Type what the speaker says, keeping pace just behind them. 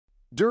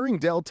During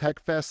Dell Tech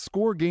Fest,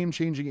 score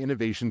game-changing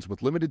innovations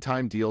with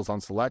limited-time deals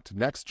on select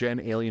next-gen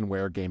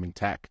Alienware gaming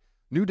tech.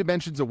 New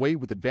dimensions await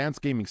with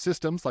advanced gaming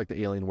systems like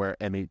the Alienware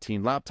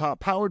M18 laptop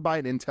powered by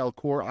an Intel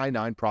Core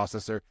i9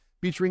 processor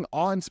featuring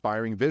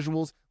awe-inspiring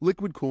visuals,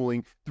 liquid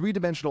cooling,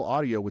 three-dimensional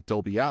audio with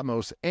Dolby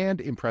Atmos,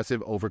 and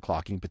impressive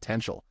overclocking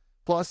potential.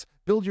 Plus,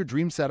 build your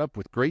dream setup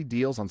with great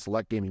deals on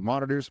select gaming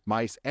monitors,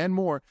 mice, and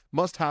more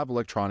must-have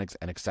electronics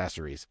and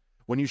accessories.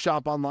 When you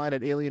shop online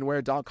at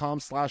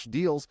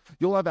alienware.com/deals,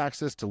 you'll have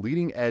access to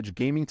leading-edge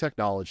gaming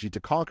technology to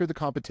conquer the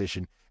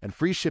competition and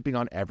free shipping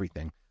on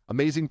everything.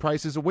 Amazing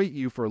prices await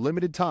you for a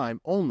limited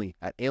time only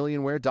at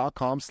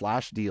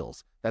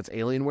alienware.com/deals. That's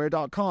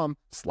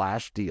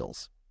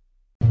alienware.com/deals.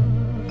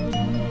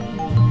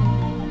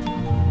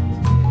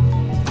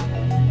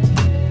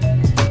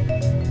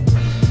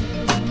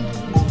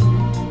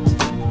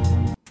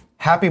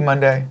 Happy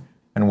Monday,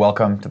 and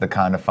welcome to the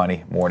Kinda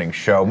Funny Morning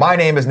Show. My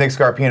name is Nick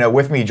Scarpino.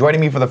 With me,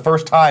 joining me for the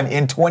first time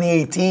in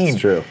 2018,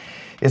 it's true,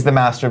 is the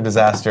master of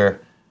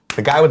disaster,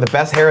 the guy with the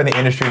best hair in the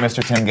industry,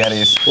 Mr. Tim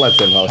Geddes. Let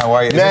Tim host. How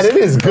are you? Man, it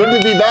is good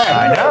to be back.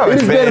 I know.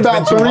 It's been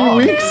about 3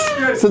 weeks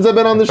since I've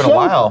been on the show. It's been a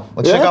while.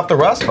 Let's shake off the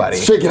rust, buddy.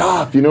 Let's shake it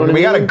off, you know what I mean?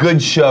 We got a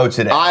good show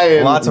today. I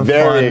am Lots of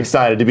very fun,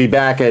 excited to be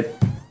back at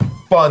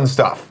fun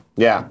stuff.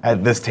 Yeah.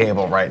 At this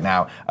table right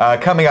now.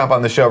 Coming up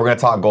on the show, we're going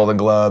to talk Golden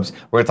Globes.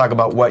 We're going to talk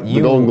about what you...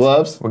 The Golden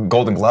Gloves?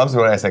 Golden Gloves?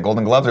 What did I say?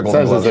 Golden Gloves or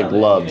Golden Globes? Sounds like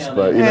gloves,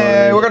 but you know what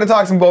I mean? We're going to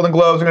talk some Golden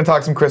Globes. We're going to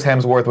talk some Chris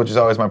Hemsworth, which is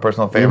always my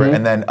personal favorite.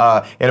 And then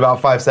in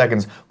about 5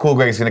 seconds, Cool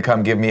Greg's going to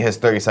come give me his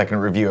 30-second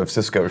review of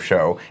Cisco's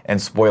show.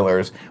 And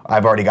spoilers,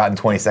 I've already gotten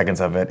 20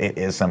 seconds of it. It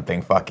is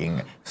something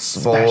fucking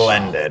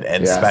splendid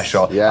and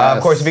special. Yes.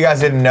 Of course, if you guys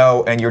didn't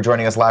know and you're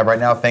joining us live right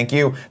now, thank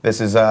you. This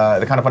is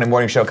the Kinda Funny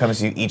Morning Show. Comes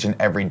to you each and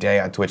every day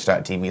on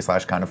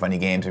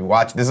twitch.tv/kindafunnygames. If you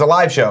watch, this is a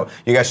live show.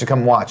 You guys should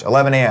come watch.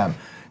 11 a.m.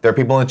 There are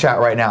people in the chat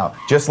right now,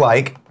 just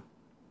like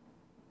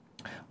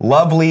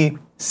lovely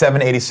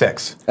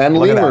 786. And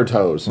Lemur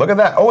Toes. Look at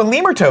that. Oh, and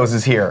Lemur Toes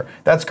is here.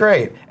 That's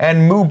great.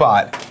 And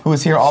Moobot, who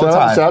is here all the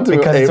time shout out to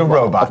because it's a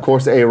robot. Of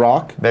course,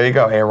 A-Rock. There you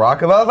go,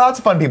 A-Rock. Lots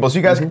of fun people. So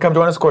you guys can come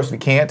join us. Of course, if you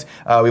can't,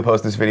 we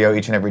post this video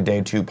each and every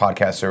day to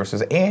podcast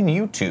services and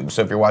YouTube.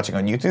 So if you're watching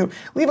on YouTube,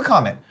 leave a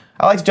comment.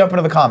 I like to jump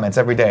into the comments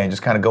every day and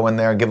just kind of go in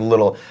there and give a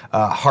little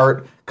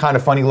heart, kind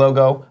of funny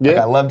logo. Yeah.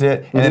 Like I loved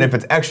it. And then if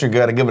it's extra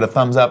good, I give it a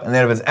thumbs up. And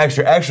then if it's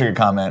extra good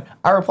comment,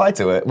 I reply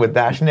to it with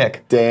Dash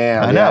Nick.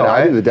 Damn. I know,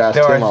 right? I do the Dash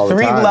Tim all the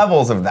time. There are 3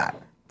 levels of that.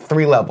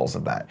 3 levels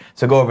of that.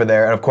 So go over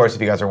there. And of course,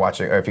 if you guys are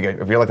watching, or if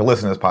you like to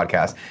listen to this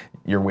podcast,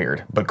 you're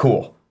weird, but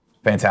cool.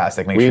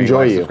 Fantastic. Make sure you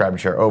like, subscribe,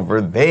 and share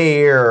over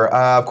there.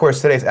 Of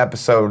course, today's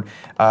episode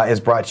is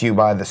brought to you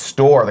by the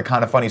store, the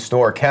Kinda Funny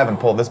store. Kevin,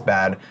 pull this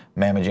bad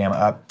mamma jamma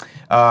up.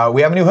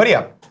 We have a new hoodie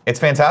up. It's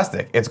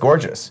fantastic. It's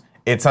gorgeous.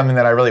 It's something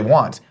that I really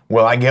want.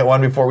 Will I get one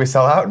before we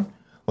sell out?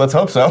 Let's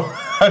hope so.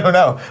 I don't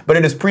know. But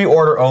it is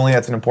pre-order only.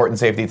 That's an important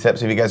safety tip.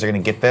 So if you guys are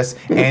going to get this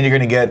and you're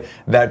going to get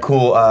that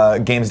cool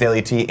Games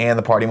Daily tee and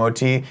the Party Mode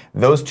tee,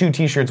 those 2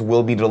 t-shirts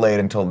will be delayed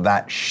until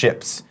that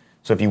ships.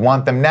 So if you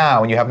want them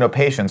now and you have no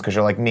patience because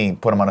you're like me,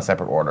 put them on a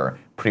separate order,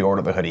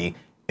 pre-order the hoodie.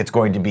 It's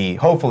going to be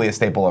hopefully a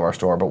staple of our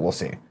store, but we'll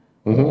see.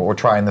 We're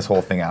trying this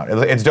whole thing out.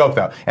 It's dope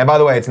though. And by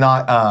the way, it's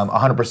not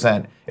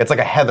 100%, it's like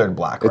a heathered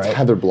black, right? It's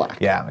heathered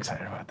black. Yeah, I'm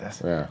excited about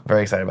this. Yeah.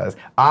 Very excited about this.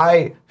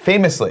 I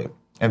famously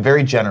am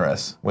very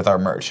generous with our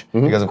merch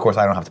because of course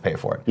I don't have to pay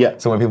for it. Yeah.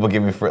 So when people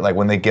give me, like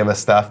when they give us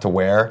stuff to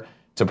wear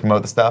to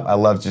promote the stuff, I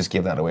love to just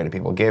give that away to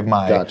people. Gave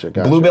my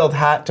blue-billed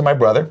hat to my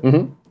brother.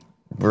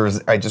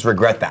 I just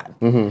regret that.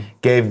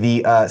 Gave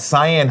the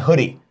cyan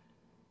hoodie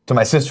to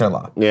my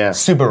sister-in-law. Yeah.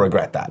 Super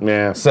regret that.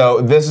 Yeah.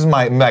 So this is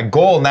my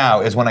goal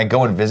now is when I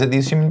go and visit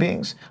these human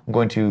beings, I'm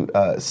going to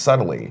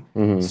subtly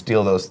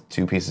steal those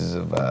 2 pieces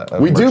of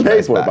we do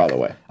pay for back. it, by the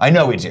way. I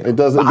know we do. It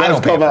does. I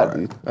don't come pay out. for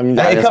it. I mean,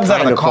 it comes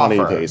out of the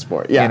coffer. Pays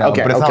for it. Yeah. You know,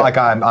 okay. But it's not like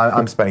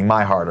I'm spending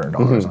my hard-earned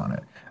dollars on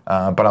it.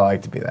 But I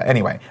like to be that.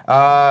 Anyway,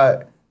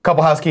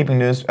 couple housekeeping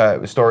news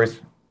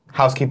stories.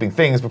 Housekeeping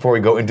things before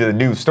we go into the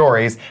news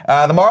stories.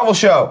 The Marvel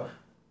show.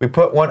 We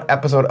put 1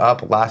 episode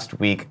up last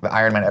week. The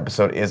Iron Man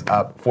episode is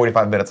up,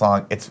 45 minutes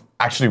long. It's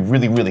actually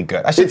really, really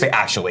good. I shouldn't say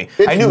actually.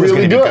 I knew it was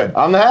going to be good.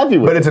 I'm happy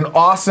with it. But it's an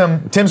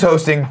awesome, Tim's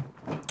hosting.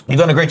 You've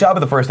done a great job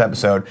with the first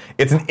episode.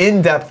 It's an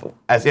in-depth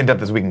as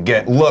we can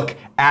get, look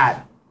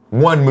at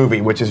one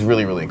movie, which is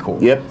really, really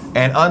cool. Yep.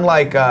 And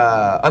unlike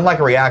a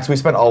Reacts, we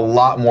spent a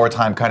lot more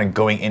time kind of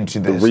going into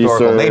the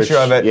historical nature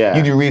of it. Yeah.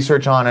 You do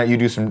research on it. You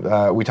do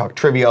some, we talk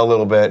trivia a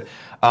little bit.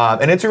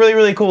 And it's a really,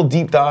 really cool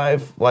deep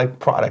dive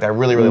product. I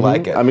really, really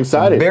like it. I'm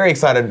excited. Very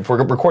excited for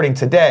recording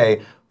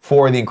today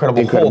for The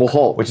Incredible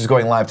Hulk, which is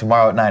going live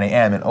tomorrow at 9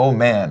 a.m. And oh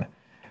man.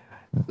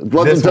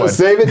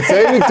 Save it,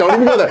 don't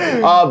even go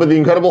there. But The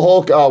Incredible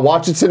Hulk,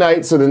 watch it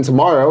tonight, so then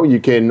tomorrow you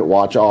can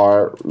watch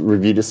our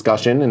review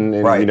discussion and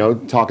you know,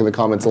 talk in the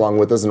comments along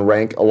with us and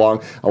rank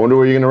along. I wonder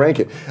where you're going to rank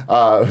it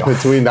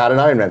between that and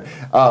Iron Man.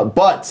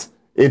 But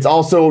it's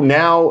also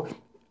now,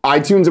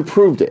 iTunes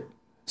approved it.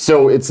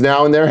 So it's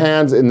now in their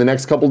hands. In the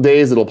next couple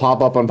days, it'll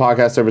pop up on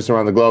podcast service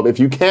around the globe. If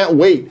you can't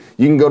wait,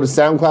 you can go to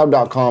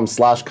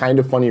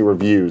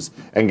soundcloud.com/kindoffunnyreviews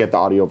and get the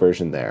audio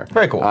version there.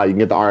 Very cool. You can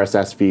get the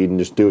RSS feed and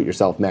just do it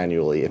yourself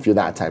manually if you're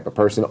that type of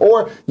person.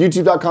 Or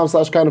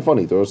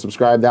youtube.com/kindoffunny. Throw a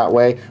subscribe that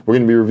way. We're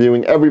going to be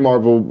reviewing every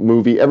Marvel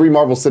movie, every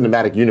Marvel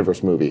Cinematic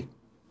Universe movie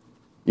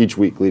each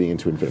week leading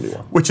into Infinity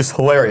War. Which is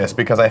hilarious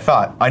because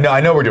I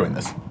know we're doing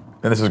this.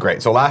 And this is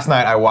great. So last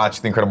night I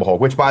watched The Incredible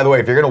Hulk, which, by the way,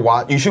 if you're going to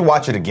watch, you should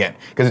watch it again.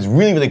 Because it's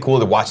really, really cool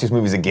to watch these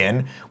movies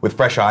again with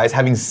fresh eyes,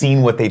 having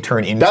seen what they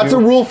turn into. That's a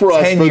rule for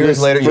us 10 for years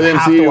this, later, for you the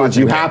have MCU. to watch it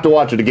You again. have to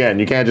watch it again.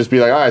 You can't just be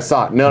like, oh, I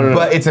saw it. No.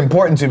 But it's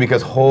important to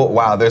because,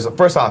 there's,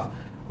 first off,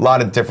 a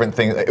lot of different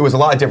things. It was a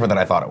lot different than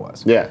I thought it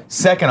was. Yeah.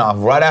 Second off,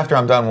 right after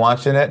I'm done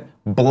watching it,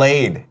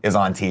 Blade is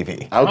on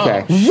TV.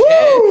 Okay.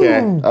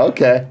 Oh,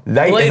 Okay.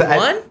 Blade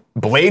 1?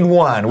 Blade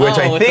 1, which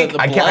I with think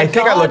the I blood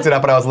think I looked god? it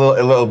up, but I was a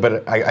little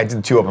bit. I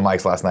did 2 open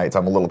mics last night, so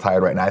I'm a little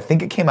tired right now. I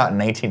think it came out in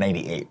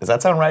 1998. Does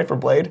that sound right for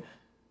Blade? Does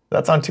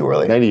that sound too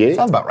early? 98?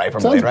 Sounds about right for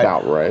Sounds Blade, right?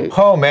 about right.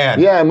 Oh man.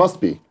 Yeah, it must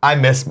be. I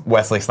miss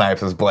Wesley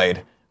Snipes as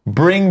Blade.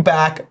 Bring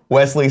back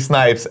Wesley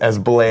Snipes as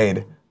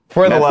Blade.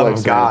 For the love of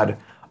Netflix, God. man.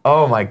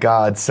 Oh my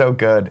God, so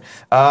good.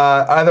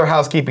 Other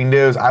housekeeping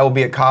news, I will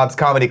be at Cobb's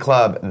Comedy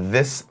Club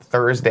this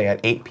Thursday at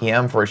 8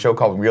 p.m. for a show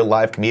called Real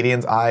Live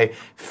Comedians. I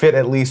fit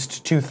at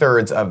least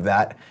 2/3 of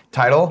that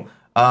title.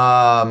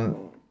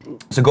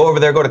 So go over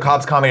there, go to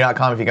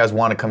cobbscomedy.com if you guys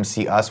want to come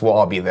see us. We'll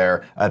all be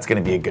there. It's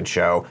going to be a good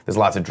show. There's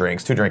lots of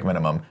drinks, 2-drink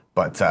minimum,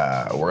 but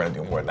we're going to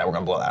do more than that. We're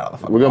going to blow that out of the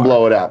fucking We're going to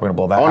blow it out. We're going to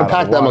blow that I out want of to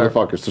pack the that water.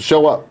 motherfucker, so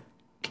show up.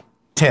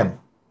 Tim,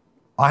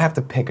 I have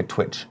to pick a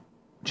Twitch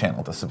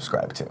channel to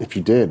subscribe to. If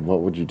you did,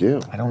 what would you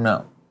do? I don't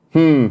know.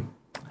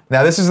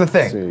 Now, this is the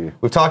thing. See.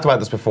 We've talked about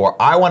this before.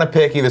 I want to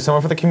pick either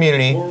someone for the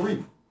community. Or Reef.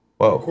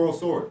 Whoa. Or Coral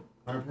Sword.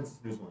 100 Pence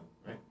is one,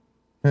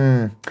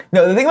 right?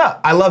 No, the thing about,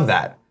 I love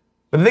that.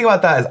 But the thing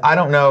about that is I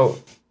don't know,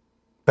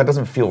 that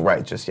doesn't feel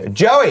right just yet.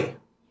 Joey!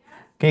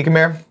 Can you come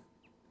here?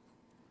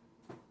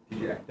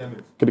 Yeah,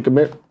 academics. Could you come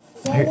here?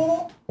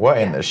 What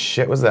in the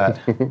shit was that?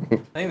 I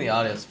think the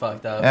audio's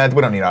fucked up.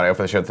 We don't need audio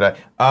for the show today.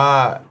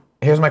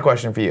 Here's my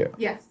question for you.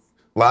 Yes.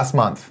 Last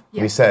month,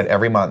 we Yes. said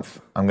every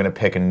month I'm going to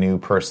pick a new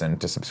person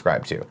to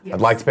subscribe to. Yes.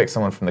 I'd like to pick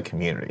someone from the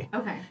community.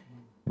 Okay.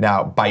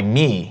 Now, by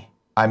me,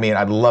 I mean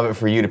I'd love it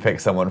for you to pick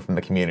someone from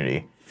the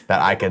community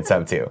that I could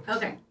sub to.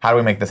 Okay. How do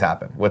we make this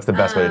happen? What's the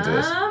best way to do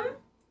this?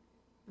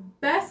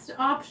 Best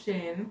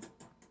option.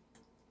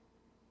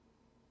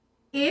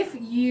 If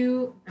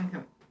you, I'm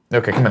coming.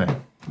 Okay, come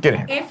in. Get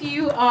in here. If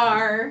you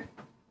are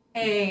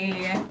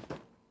a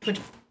Twitch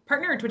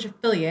partner or Twitch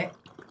affiliate,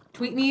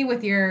 tweet me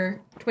with your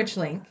Twitch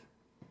link,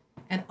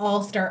 and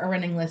I'll start a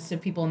running list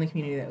of people in the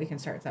community that we can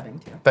start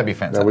subbing to. That'd be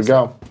fantastic. There we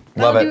go.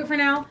 Love That'll it. do it for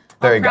now.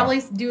 There I'll you go.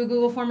 probably do a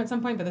Google form at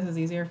some point, but this is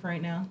easier for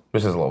right now.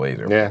 Which is a little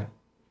easier. Yeah.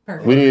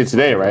 Perfect. We need it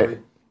today, right?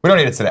 We don't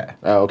need it today.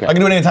 Oh, okay. I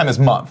can do it anytime this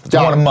month. It's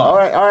one a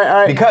month. All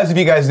right. Because if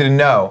you guys didn't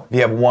know,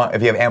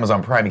 if you have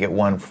Amazon Prime, you get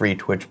 1 free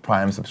Twitch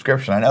Prime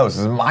subscription. I know this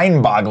is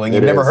mind-boggling.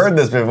 You've It never is. heard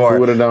this before.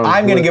 Who would've known?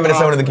 I'm going to Who give it to would've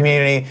someone in the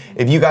community.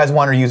 If you guys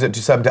want to use it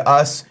to sub to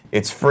us,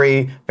 it's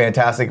free,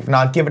 fantastic. If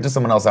not, give it to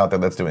someone else out there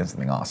that's doing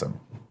something awesome.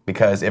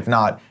 Because if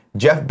not,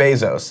 Jeff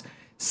Bezos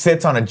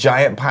sits on a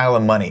giant pile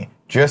of money,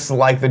 just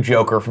like the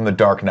Joker from The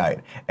Dark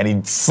Knight, and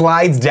he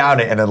slides down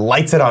it and then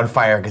lights it on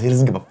fire because he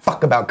doesn't give a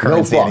fuck about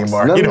currency fucks.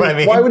 anymore. No, You know what I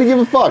mean? why would he give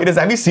a fuck?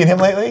 Have you seen him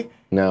lately?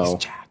 No. He's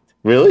jacked.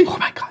 Really? Oh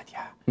my God,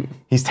 yeah.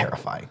 He's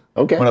terrifying.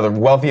 Okay. One of the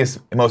wealthiest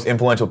and most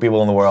influential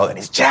people in the world, and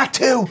he's jacked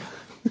too.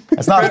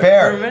 That's not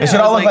fair. For a minute, It should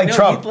I all was look like no,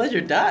 Trump. Heath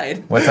Ledger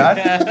died. What's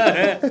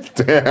that?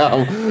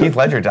 Damn. Heath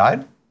Ledger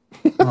died?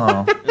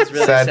 Oh, It's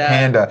really sad sad.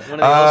 panda. One of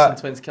the Olsen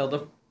twins killed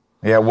him.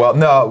 Yeah, well,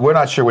 no, we're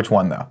not sure which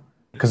one though,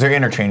 because they're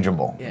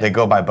interchangeable. Yeah. They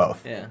go by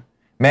both. Yeah.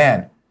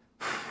 Man,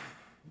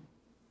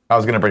 I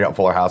was gonna bring up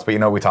Fuller House, but you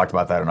know we talked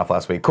about that enough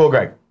last week. Cool,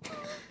 Greg.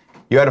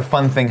 You had a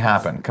fun thing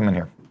happen. Come in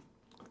here.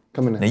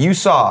 Come in. Now you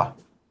saw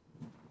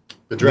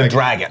The the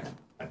Dragon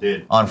I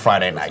did. on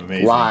Friday It was night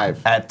amazing.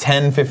 Live. at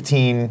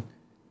 10:15.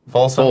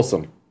 Folsom.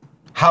 Folsom.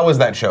 How was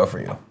that show for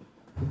you?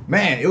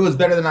 Man, it was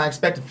better than I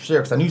expected for sure,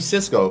 because I knew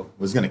Cisco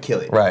was going to kill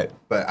it. Right.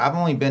 But I've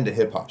only been to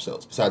hip-hop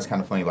shows, besides Kind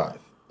of Funny Live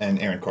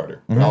and Aaron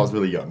Carter, when I was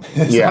really young.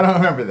 So Yeah. I don't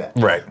remember that.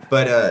 Right.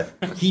 But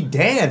he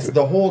danced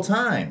the whole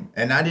time,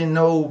 and I didn't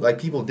know, like,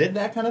 people did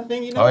that kind of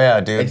thing, you know? Oh,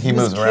 yeah, dude. Like, He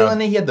was moves killing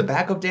around. it. He had the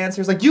backup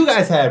dancers like you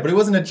guys had, but it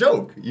wasn't a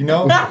joke, you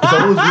know? So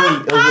it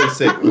was really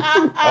sick.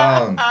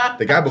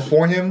 The guy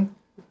before him,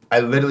 I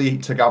literally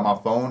took out my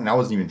phone, and I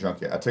wasn't even drunk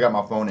yet. I took out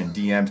my phone and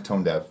DM'd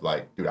Tone Deaf,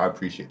 like, dude, I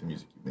appreciate the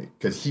music you make.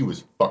 Because he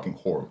was fucking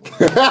horrible. He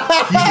was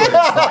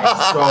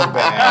like, so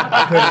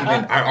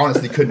bad. I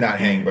honestly could not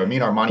hang, but me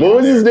and Armani. What were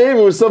was his there.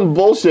 name? It was some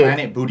bullshit.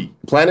 Planet Booty.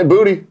 Planet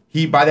Booty.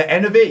 By the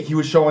end of it, he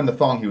was showing the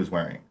thong he was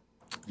wearing.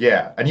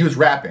 Yeah, and he was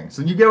rapping.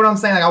 So you get what I'm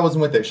saying? Like, I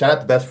wasn't with it. Shout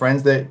out to best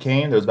friends that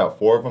came. There was about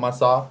 4 of them I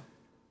saw,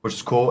 which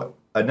is cool.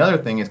 Another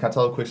thing is, can I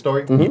tell a quick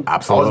story? Absolutely. I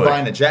was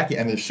buying a jacket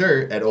and this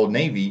shirt at Old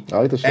Navy. I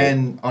like the shirt.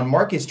 And on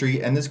Market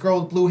Street, and this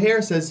girl with blue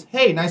hair says,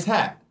 "Hey, nice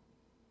hat."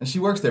 and she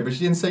works there, but she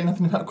didn't say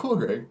nothing about Cool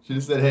Greg. She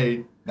just said,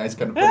 "Hey, nice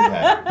kind of funny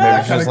hat."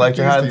 Maybe she just liked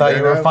your hat and thought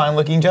you were a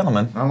fine-looking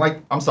gentleman. And I'm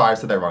like, I'm sorry, I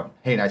said that wrong.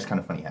 Hey, nice kind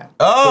of funny hat.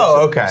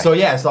 Oh, okay. So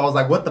I was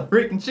like, what the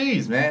freaking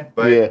cheese, man?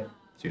 But Yeah.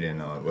 she didn't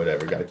know it.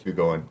 Whatever, got to keep it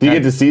going. Do you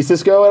get to see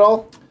Cisco at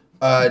all?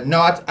 No,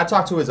 I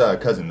talked to his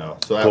cousin though,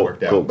 so that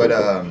worked out. But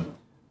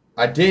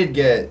I did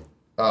get,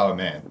 oh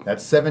man, that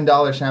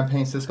 $7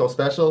 champagne Cisco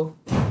special.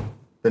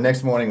 The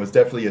next morning was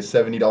definitely a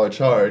 $70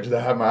 charge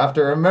that I have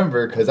to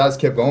remember because I just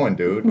kept going,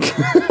 dude.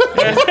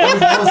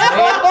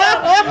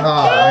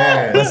 Oh,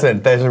 man.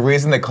 Listen, there's a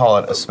reason they call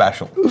it a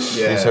special.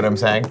 Yeah. You see what I'm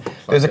saying?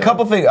 There's a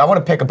couple things. I want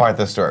to pick apart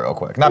this story real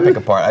quick. Not pick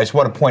apart. I just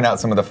want to point out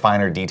some of the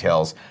finer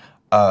details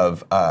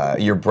of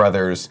your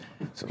brother's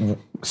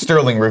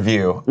sterling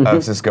review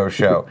of Cisco's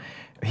show.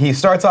 He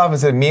starts off and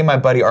said, me and my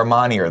buddy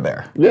Armani are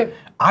there. Yeah.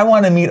 I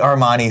want to meet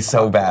Armani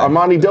so bad.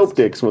 Armani Dope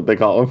Dick's what they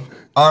call him.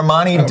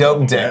 Armani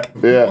Dope Dick.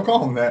 Yeah. Don't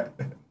call him that.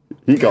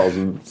 He calls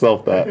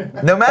himself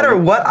that. No matter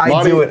what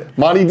I do,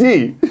 Monty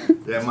D.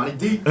 Yeah, Monty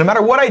D. no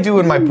matter what I do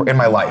in my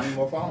life,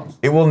 More problems.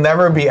 it will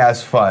never be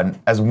as fun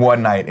as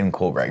one night in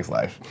Cool Greg's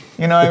life.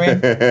 You know what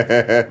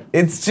I mean?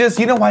 It's just,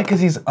 you know why? Because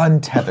he's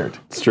untethered.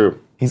 It's true.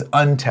 He's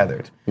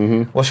untethered.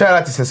 Mm-hmm. Well, shout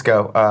out to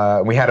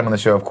Cisco. We had him on the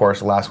show, of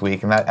course, last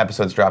week, and that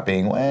episode's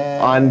dropping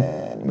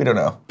we don't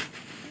know.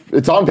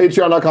 It's on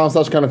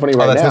patreon.com/kindafunny right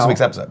now. That's this week's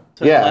episode.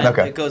 So Yeah.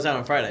 Okay. It goes out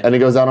on Friday. And it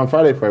goes out on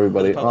Friday for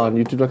everybody Public. on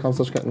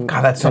youtube.com/kindafunny.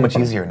 God, that's so much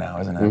easier now,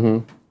 isn't it? Mm-hmm.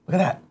 Look at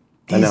that.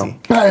 I know. Easy.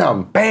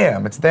 Bam!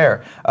 Bam, it's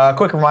there.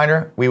 Quick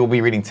reminder, we will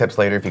be reading tips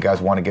later. If you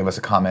guys want to give us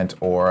a comment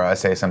or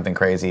say something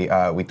crazy,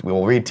 we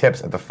will read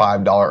tips at the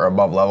 $5 or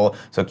above level.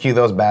 So cue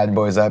those bad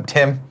boys up.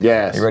 Tim,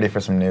 Yes. you ready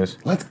for some news?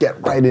 Let's get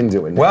right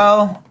into it.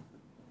 Well,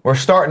 we're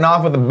starting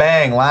off with a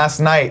bang. Last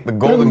night, the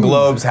Golden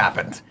Globes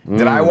happened.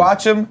 Did I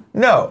watch them?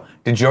 No.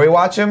 Did Joey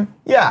watch them?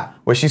 Yeah.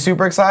 Was she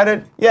super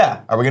excited?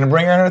 Yeah. Are we going to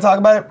bring her in to talk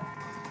about it?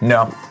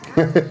 No.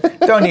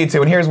 Don't need to,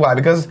 and here's why.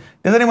 Because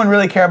does anyone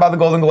really care about the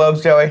Golden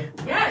Globes, Joey?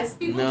 Yes,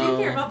 people do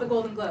care about the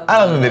Golden Globes. I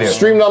don't think they do.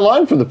 Streamed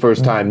online for the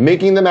first time,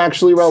 making them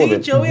actually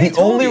relevant. See, Joey, I The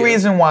told only you.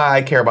 reason why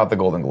I care about the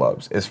Golden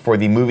Globes is for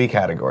the movie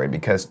category,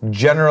 because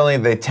generally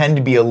they tend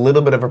to be a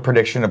little bit of a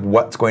prediction of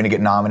what's going to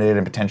get nominated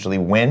and potentially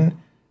win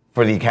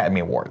for the Academy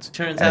Awards.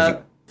 Turns As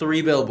out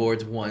 3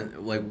 billboards won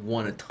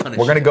a ton of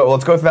we're gonna go.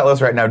 Let's go through that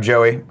list right now,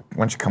 Joey. Why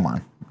don't you come on?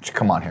 Why don't you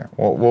come on here?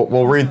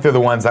 We'll read through the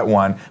ones that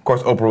won. Of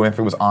course, Oprah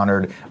Winfrey was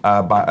honored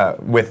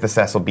with the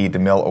Cecil B.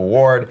 DeMille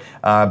Award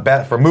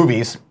for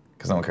movies,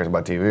 because no one cares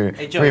about TV.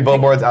 Hey, Joey, 3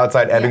 billboards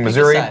outside Ebbing, Pick a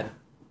Missouri. side.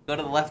 Go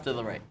to the left or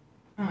the right.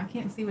 Oh, I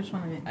can't see which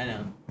one I'm in. I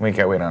know. We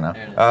don't know.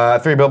 There it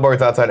is. 3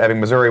 billboards outside Ebbing,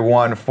 Missouri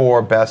won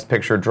for Best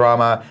Picture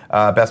Drama,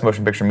 Best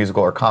Motion Picture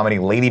Musical or Comedy.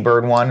 Lady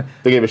Bird won.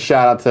 They gave a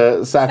shout out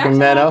to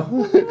Sacramento.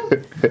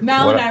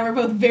 Mal and I were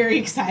both very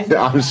excited.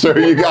 I'm sure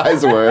you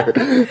guys were.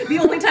 The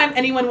only time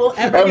anyone will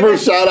ever give a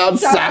Shout out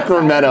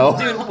Sacramento.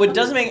 Dude, what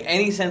doesn't make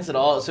any sense at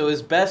all. So it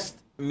was best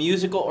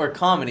musical or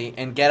comedy,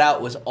 and Get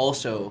Out was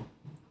also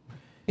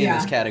in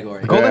this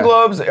category. Golden Yeah.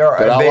 Globes Get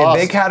Out they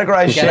lost.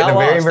 categorize shit in a Out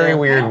very, lost, very yeah. I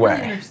weird don't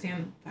really way.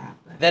 understand that.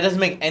 But. That doesn't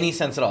make any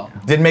sense at all.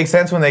 Didn't make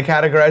sense when they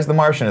categorized The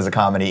Martian as a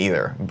comedy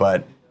either,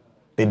 but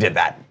they did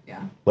that.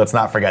 Yeah. Let's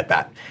not forget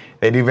that.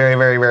 They do very,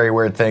 very, very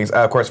weird things.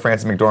 Of course,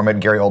 Frances McDormand,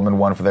 Gary Oldman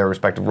won for their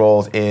respective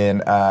roles in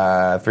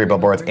 3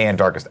 Billboards and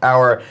Darkest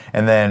Hour.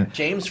 And then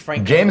James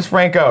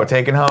Franco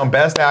taking home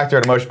Best Actor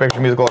in a Motion Picture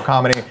Musical or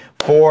Comedy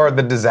for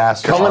The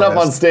Disaster Coming up on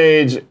Artist.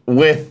 stage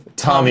with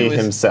Tommy was-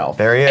 himself.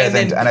 There he is.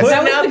 And then I putting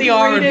That was out the the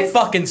arm and greatest-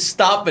 fucking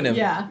stopping him.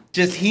 Yeah.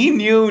 Just he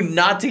knew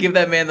not to give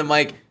that man the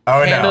mic.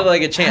 Oh, handled no. it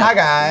like a champ. Hi,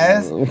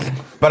 guys.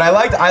 But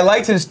I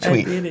liked his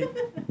tweet. Did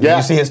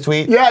you see his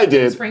tweet? Yeah, I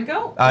did.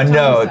 Franco?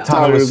 No, Wiseau?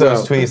 Tommy Wiseau's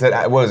Wiseau. tweet said,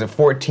 what was it,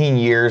 14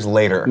 years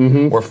later,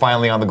 we're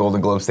finally on the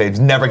Golden Globe stage.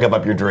 Never give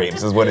up your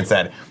dreams, is what it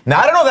said. Now,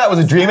 I don't know if that was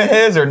a dream of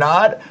his or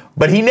not,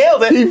 but he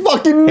nailed it. He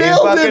fucking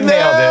nailed it,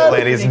 man.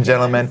 Ladies and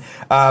gentlemen.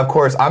 Of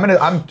course,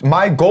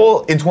 my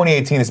goal in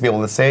 2018 is to be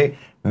able to say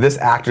this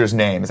actress's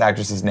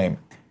name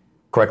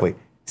correctly.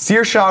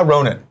 Saoirse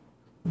Ronan.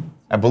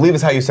 I believe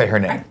is how you say her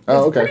name.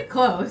 Oh, It's okay. pretty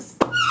close.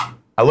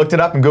 I looked it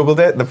up and Googled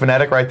it. The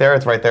phonetic right there.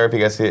 It's right there. If you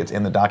guys see it, it's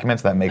in the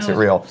documents. That makes it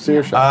real.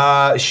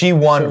 She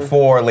won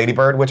for Lady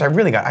Bird, which I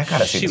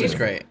gotta see. She this was movie.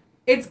 great.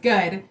 It's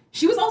good.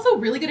 She was also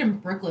really good in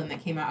Brooklyn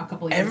that came out a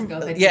couple years ago.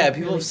 that Yeah, did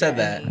people really have said good.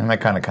 that. And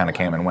that kind of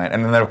came and went.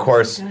 And then of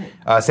course,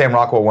 Sam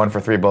Rockwell won for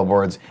 3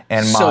 Billboards.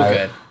 And So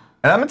good.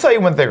 And I'm gonna tell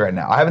you one thing right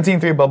now. I haven't seen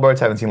 3 Billboards.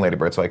 Haven't seen Lady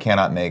Bird, so I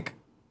cannot make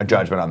a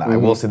judgment on that. I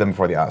will see them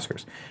before the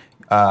Oscars.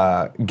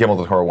 Guillermo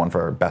del Toro won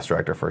for Best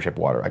Director for Shape of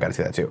Water. I got to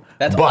see that too.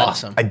 That's but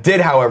awesome. I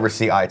did, however,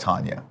 see I,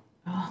 Tonya.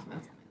 Oh,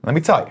 that's Let me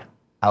tell you,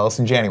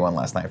 Allison Janney won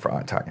last night for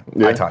I, Tonya.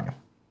 Yeah. I, Tonya.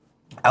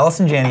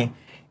 Allison Janney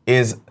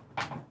is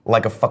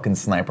like a fucking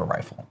sniper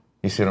rifle.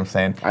 You see what I'm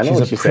saying? I know She's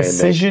what a you're saying,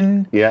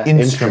 precision Yeah,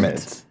 instrument.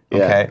 instruments.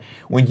 Yeah. Okay,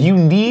 when you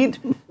need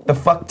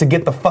to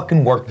get the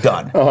fucking work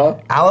done,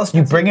 Alice,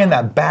 you bring in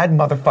that bad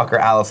motherfucker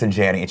Allison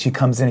Janney, and she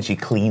comes in and she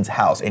cleans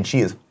house, and she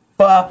is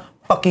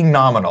fucking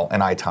nominal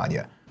in I,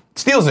 Tonya.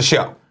 Steals the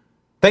show.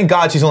 Thank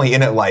God she's only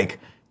in it like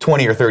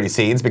 20 or 30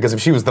 scenes, because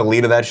if she was the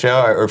lead of that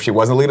show, or if she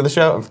wasn't the lead of the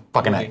show,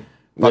 fucking A.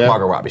 Fuck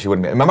Margot Robbie, she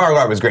wouldn't be. Margot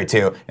Robbie was great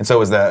too, and so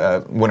was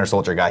the Winter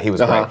Soldier guy. He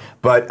was great.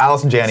 But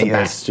Allison Janney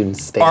is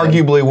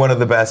arguably one of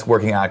the best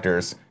working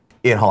actors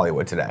in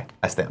Hollywood today.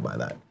 I stand by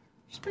that.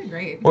 She's pretty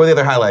great. What were the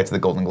other highlights of the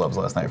Golden Globes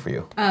last night for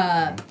you?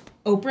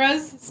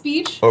 Oprah's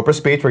speech. Oprah's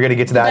speech. We're gonna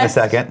get to that in a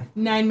second.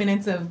 9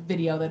 minutes of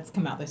video that's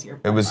come out this year.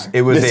 It was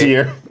this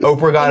year.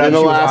 Oprah got in the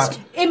last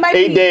it might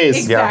 8 days.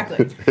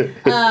 Exactly.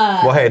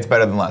 Well, hey, it's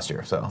better than last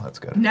year, so that's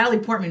good. Natalie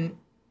Portman.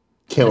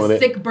 Killing it.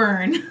 Sick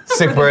burn.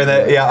 Sick burn.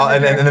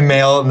 And then in the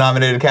male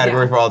nominated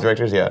category for all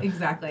directors. Yeah.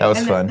 Exactly. That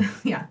was fun.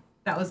 Yeah,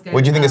 that was good.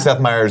 What do you think of Seth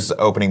Meyers'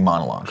 opening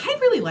monologue? I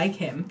really like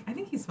him. I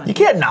think he's funny. You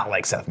can't not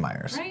like Seth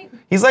Meyers. Right?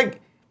 He's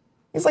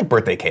like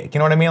birthday cake. You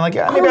know what I mean? Like,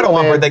 maybe I don't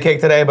want birthday cake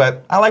today,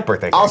 but I like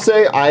birthday cake. I'll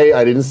say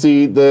I didn't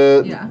see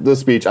the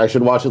speech. I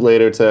should watch it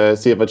later to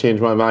see if I change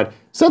my mind.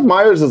 Seth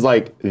Meyers is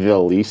like the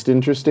least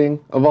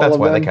interesting of all of them. That's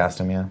why they cast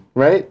him, yeah.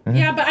 Right? Mm-hmm.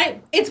 Yeah, but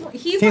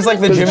he's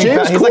like the Jimmy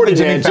James Corden,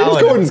 man. James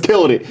Corden's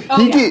killing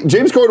it.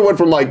 James Corden went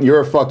from like,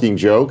 you're a fucking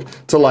joke,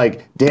 to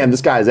like, damn,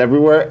 this guy's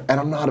everywhere, and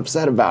I'm not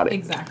upset about it.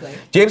 Exactly.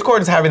 James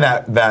Corden's having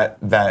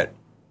that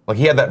like,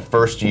 he had that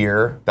first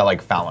year that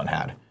like Fallon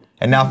had.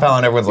 And now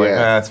Fallon, everyone's like,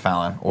 it's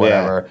Fallon,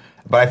 whatever. Yeah.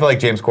 But I feel like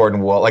James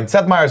Corden will, like,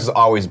 Seth Meyers has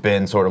always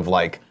been sort of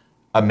like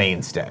a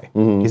mainstay.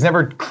 Mm-hmm. He's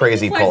never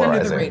crazy polarizing.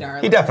 Under the radar,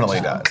 he definitely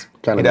does.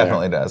 He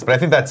definitely does. But I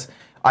think that's,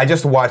 I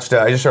just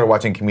started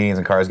watching Comedians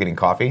in Cars Getting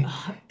Coffee.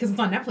 Because it's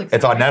on Netflix.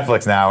 It's on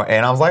Netflix now.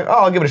 And I was like,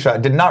 I'll give it a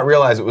shot. Did not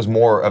realize it was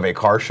more of a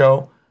car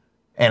show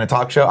and a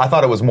talk show. I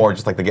thought it was more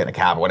just like they get in a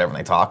cab or whatever and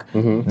they talk.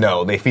 Mm-hmm.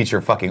 No, they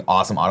feature fucking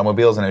awesome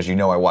automobiles. And as you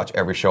know, I watch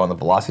every show on the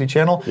Velocity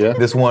channel. Yeah.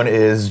 This one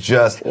is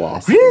just,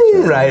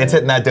 right? It's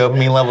hitting that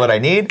dopamine level that I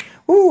need.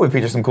 Ooh, it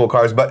features some cool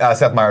cars. But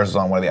Seth Meyers was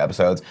on one of the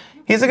episodes.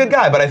 He's a good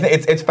guy, but I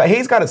think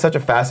he's got such a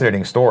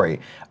fascinating story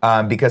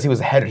because he was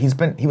head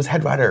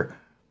writer.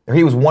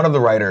 He was one of the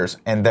writers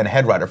and then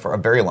head writer for a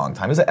very long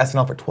time. He was at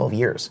SNL for 12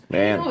 years.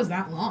 Man. I didn't know it was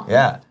that long.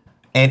 Yeah.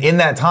 And in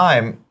that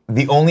time,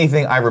 the only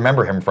thing I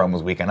remember him from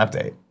was Weekend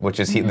Update, which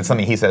is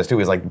something he says too.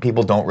 He's like,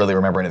 people don't really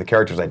remember any of the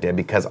characters I did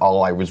because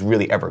all I was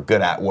really ever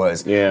good at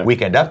was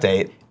Weekend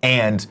Update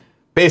and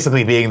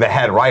basically being the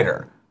head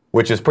writer,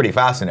 which is pretty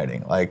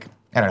fascinating. Like,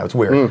 I don't know, it's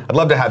weird. I'd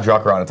love to have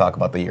Drucker on to talk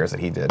about the years that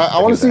he did.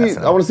 I want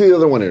to see the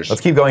other winners.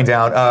 Let's keep going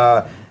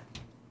down.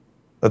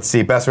 Let's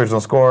see, best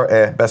original score,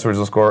 Best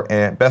original score,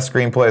 Best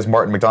screenplay is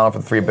Martin McDonagh for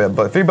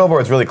the Three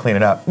Billboards really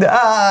cleaning up.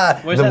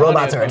 The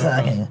robots are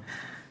attacking.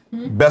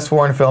 Best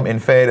foreign film in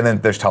Fade, and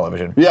then there's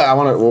television. Yeah, I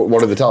want to.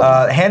 What are the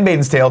television?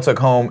 Handmaid's Tale took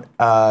home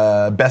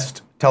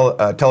best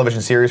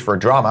television series for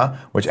drama,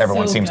 which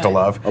everyone seems to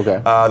love.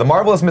 Okay. The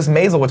Marvelous Miss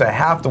Maisel, which I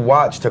have to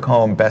watch, took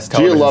home best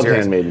television series. She loved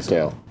Handmaid's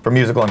Tale For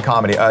musical and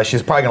comedy.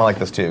 She's probably gonna like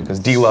this too, because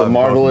Dee loves The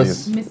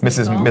Marvelous Miss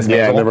Maisel.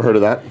 Yeah, I've never heard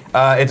of that.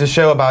 It's a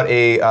show about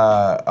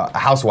a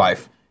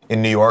housewife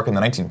in New York in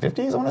the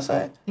 1950s, I want to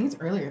say. I think it's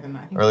earlier than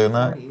that. Earlier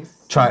than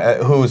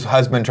that? Whose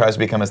husband tries to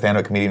become a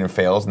stand-up comedian and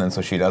fails, and then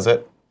so she does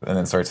it, and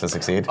then starts to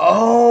succeed.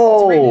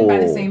 Oh! It's written by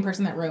the same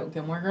person that wrote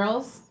Gilmore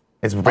Girls.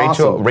 It's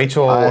Rachel.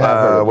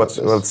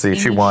 Awesome. Let's see,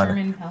 she won.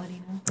 Sherman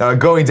Palladino.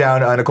 Going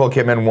down, Nicole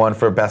Kidman won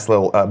for Best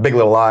Big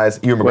Little Lies.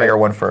 Ewan McGregor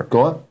won for.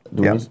 Go on.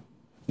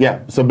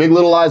 Yeah. So Big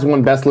Little Lies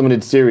won Best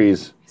Limited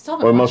Series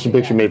or Motion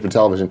Picture Made for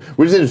Television,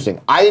 which is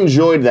interesting. I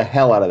enjoyed the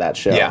hell out of that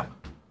show. Yeah.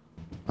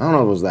 I don't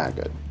know if it was that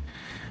good.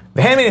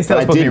 The Handmaid's Tale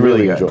is supposed to be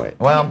really good. Enjoy it.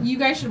 Well, you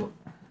guys should.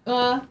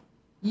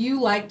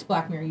 You liked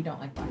Black Mirror. You don't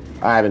like Black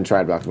Mirror. I haven't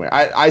tried Black Mirror.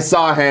 I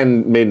saw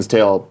Handmaid's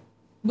Tale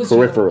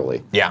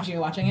peripherally. Was you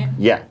watching it?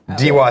 Yeah.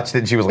 Dee watched it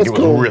and she was like, it was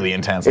really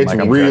intense. It's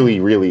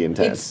really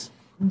intense.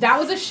 That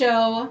was a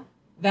show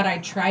that I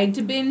tried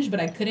to binge, but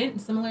I couldn't,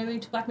 similarly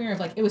to Black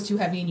Mirror, it was too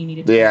heavy and you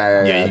needed to...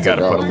 Yeah, you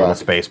gotta put a little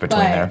space between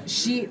there.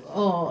 It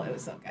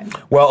was so good.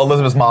 Well,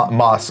 Elizabeth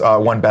Moss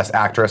won Best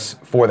Actress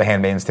for The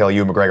Handmaid's Tale.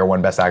 Ewan McGregor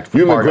won Best Actor for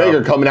Fargo.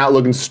 Ewan McGregor coming out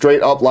looking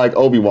straight up like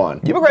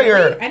Obi-Wan. Ewan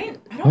McGregor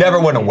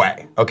never went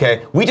away,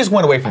 okay? We just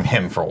went away from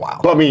him for a while.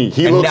 But I mean,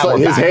 he looks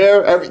like, his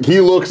hair,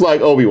 he looks like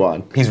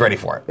Obi-Wan. He's ready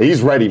for it.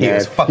 He's ready,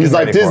 man. He's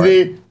like,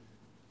 Disney...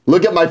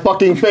 Look at my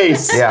fucking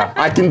face. Yeah.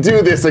 I can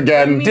do this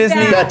again.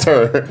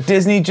 Better.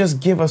 Disney,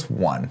 just give us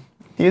one.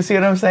 Do you see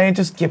what I'm saying?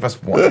 Just give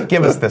us one.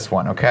 Give us this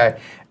one, okay?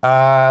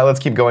 Let's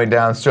keep going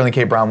down. Sterling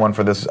K. Brown won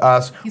for This Is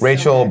Us.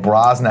 Rachel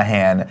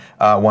Brosnahan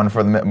won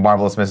for The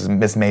Marvelous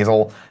Miss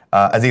Maisel.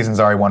 Aziz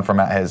Ansari won for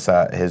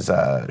his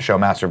show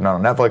Master of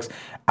None on Netflix.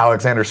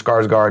 Alexander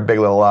Skarsgård, Big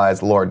Little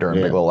Lies. Laura Dern,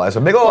 Big Little Lies.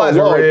 So Big Little Lies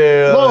are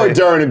really... Laura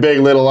Dern and Big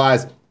Little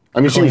Lies. I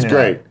mean, she was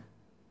great.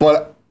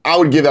 But... I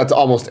would give that to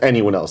almost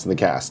anyone else in the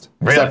cast,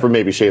 except for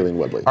maybe Shailene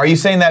Woodley. Are you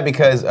saying that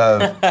because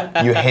of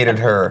you hated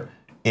her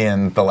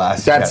in The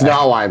Last That's Jedi?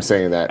 not why I'm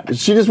saying that.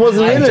 She just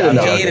wasn't in it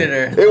enough. I hated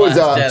her. It was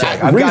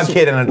I'm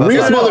kidding.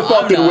 Reese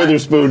motherfucking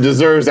Witherspoon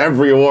deserves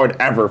every award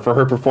ever for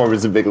her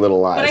performance in Big Little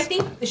Lies. But I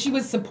think she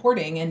was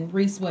supporting and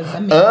Reese was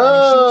a main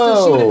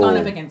so she would have gone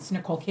up against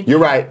Nicole Kidman. You're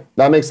right.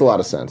 That makes a lot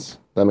of sense.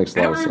 I don't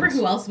remember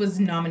who else was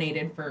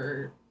nominated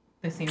for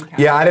the same cast.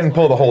 Yeah, I didn't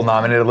pull the whole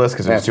nominated list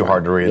because it was too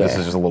hard to read. Yeah. This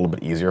is just a little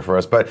bit easier for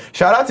us. But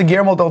shout out to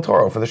Guillermo del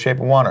Toro for The Shape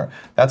of Water.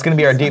 That's going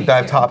to be our deep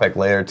dive topic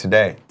later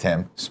today,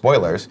 Tim.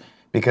 Spoilers.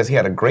 Because he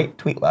had a great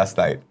tweet last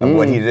night of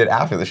what he did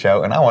after the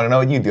show, and I want to know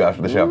what you do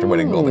after the show after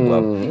winning Golden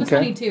Globe. It was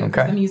funny too,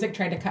 because the music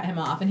tried to cut him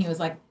off, and he was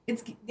like,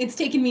 "It's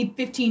taken me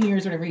 15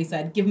 years, whatever he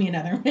said. Give me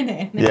another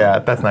minute." Yeah,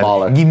 that's nice.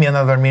 Baller. Give me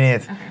another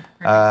minute.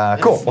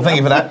 Cool. Well, thank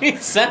you for that.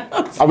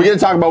 Are we going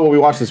to talk about what we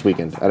watched this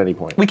weekend at any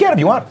point? We can if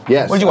you want.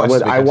 Yes. What did you watch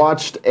this I weekend?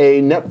 watched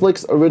a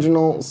Netflix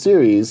original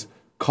series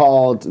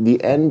called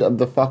The End of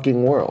the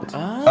Fucking World.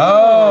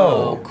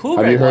 Oh. Cool.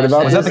 Have you heard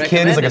about it? Was that the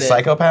kid who's like a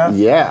psychopath?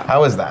 Yeah.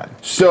 How is that?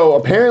 So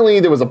apparently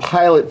there was a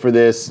pilot for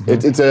this.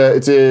 It's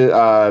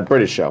a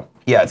British show.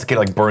 Yeah, it's a kid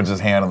like burns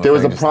his hand on the There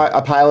was thing,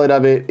 a pilot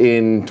of it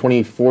in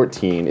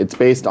 2014. It's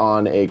based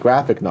on a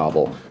graphic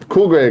novel.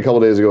 Cool Greg a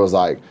couple days ago was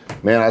like,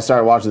 man, I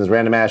started watching this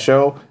random ass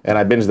show and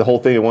I binged the whole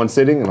thing in one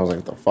sitting, and I was like,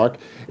 what the fuck?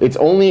 It's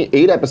only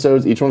 8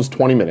 episodes. Each one's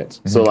 20 minutes.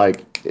 So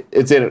like,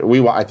 it's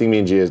in. I think me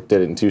and Gia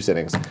did it in 2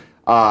 sittings.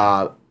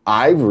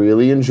 I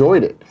really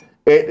enjoyed it.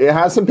 It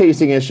has some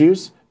pacing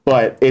issues,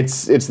 but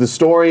it's the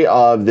story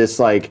of this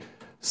like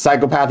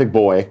psychopathic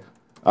boy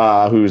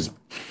who's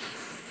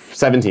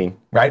 17,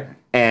 right?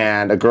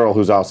 And a girl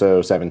who's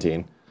also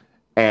 17,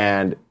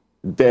 and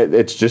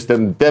it's just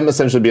them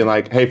essentially being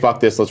like, hey, fuck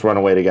this, let's run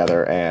away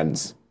together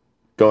and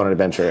go on an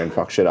adventure and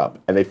fuck shit up.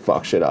 And they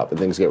fuck shit up and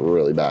things get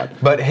really bad.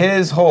 But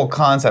his whole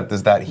concept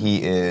is that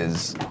he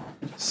is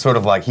sort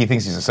of like, he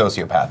thinks he's a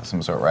sociopath of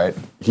some sort, right?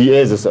 He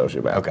is a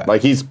sociopath. Okay.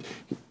 Like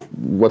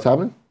what's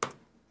happening?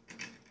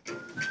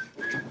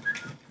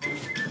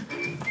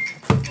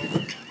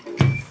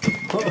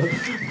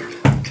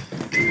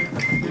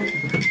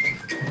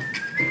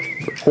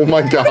 Oh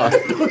my god.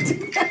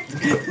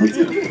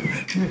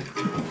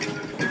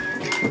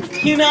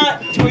 Can you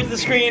not towards the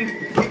screen?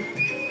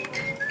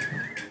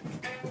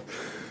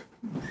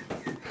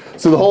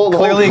 So the whole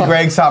Clearly,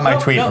 Greg saw my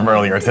tweet from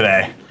earlier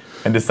today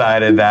and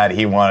decided that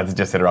he wanted to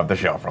just interrupt the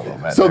show for a little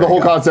bit. So the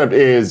whole concept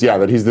is,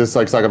 that he's this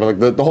like psychopath.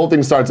 Like the whole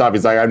thing starts off,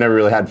 he's like, I've never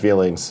really had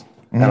feelings.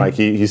 And like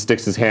he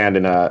sticks his hand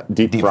in a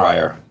deep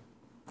fryer.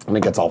 And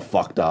it gets all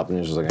fucked up and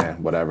he's just like,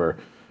 whatever.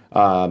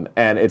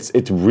 And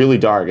it's really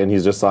dark, and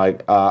he's just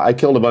like, I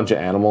killed a bunch of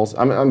animals.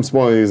 I'm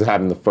spoiling these that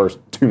happened in the first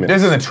 2 minutes.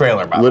 This is in the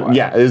trailer, by the way.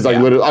 Yeah, it's like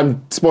literally,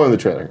 I'm spoiling the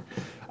trailer.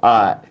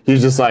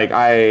 He's just like,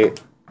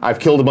 I've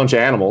killed a bunch of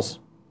animals,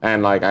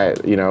 and like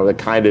it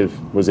kind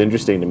of was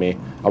interesting to me.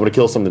 I want to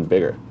kill something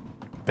bigger.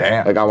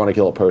 Damn. Like I want to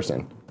kill a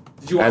person.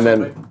 Did you watch And then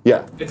something?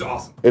 yeah, It's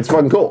awesome. it's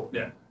fucking cool.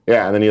 Yeah.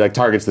 Yeah, and then he like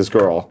targets this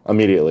girl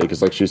immediately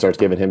because like she starts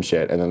giving him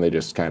shit, and then they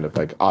just kind of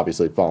like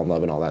obviously fall in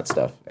love and all that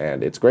stuff,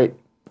 and it's great.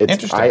 It's,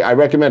 Interesting. I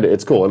recommend it.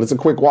 It's cool, and it's a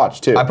quick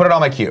watch too. I put it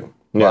on my queue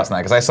last night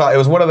because I saw it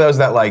was one of those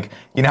that like,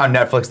 you know how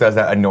Netflix does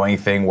that annoying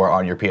thing where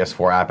on your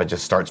PS4 app it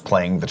just starts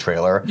playing the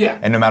trailer. Yeah.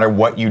 And no matter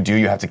what you do,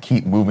 you have to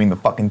keep moving the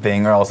fucking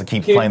thing or else it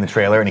keeps playing the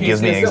trailer and it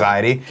gives me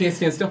anxiety. Can't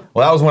stand still.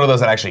 Well, that was one of those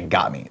that actually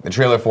got me. The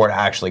trailer for it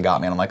actually got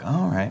me, and I'm like,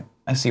 all right,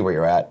 I see where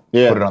you're at.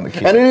 Yeah, Put it on the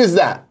queue. and it is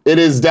that. It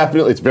is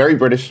definitely. It's very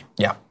British.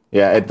 Yeah.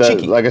 Yeah,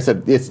 Cheeky. like I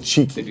said, it's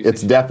cheeky.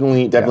 It's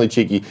definitely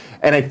cheeky,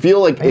 and I feel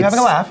like You're having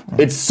a laugh.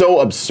 It's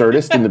so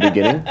absurdist in the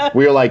beginning,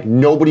 where you're like,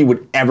 nobody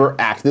would ever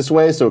act this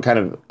way, so it kind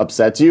of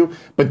upsets you.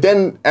 But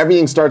then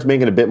everything starts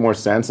making a bit more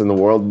sense in the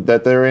world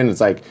that they're in. It's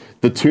like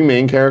the 2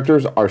 main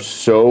characters are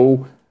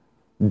so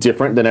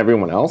different than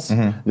everyone else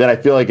that I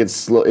feel like it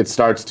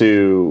starts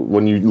to,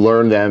 when you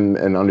learn them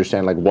and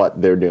understand like what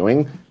they're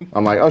doing,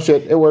 I'm like, oh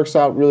shit, it works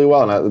out really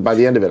well. And by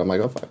the end of it, I'm like,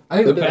 oh fuck. I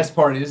think the best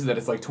part is that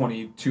it's like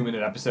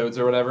 22-minute episodes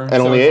or whatever. And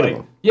only it's 8 like, of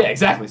them. Yeah,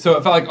 exactly. So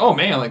it felt like, oh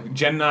man, like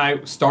Jen and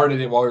I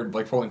started it while we were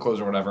like folding clothes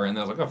or whatever, and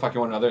then I was like, oh fuck,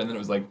 you want another? And then it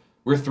was like,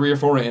 we're 3 or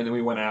 4 in, and then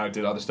we went out,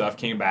 did other stuff,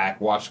 came back,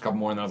 watched a couple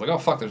more, and then I was like, oh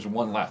fuck, there's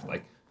one left.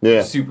 Like, it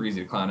was super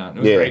easy to clown out. And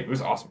it was great. It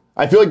was awesome.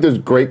 I feel like there's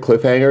great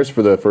cliffhangers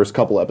for the first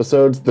couple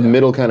episodes. The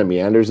middle kind of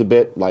meanders a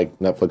bit, like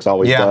Netflix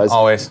always does. Yeah,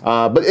 always.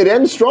 But it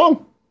ends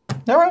strong.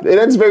 All right. It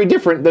ends very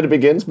different than it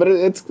begins, but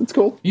it's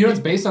cool. You know,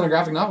 it's based on a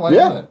graphic novel. I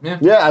know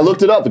that. Yeah, I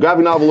looked it up. The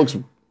graphic novel looks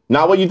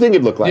not what you think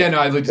it'd look like. Yeah, no,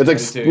 I looked It's at like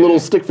it too, little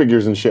yeah. stick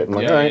figures and shit. I'm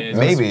like, Yeah, all right, yeah,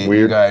 that's Maybe you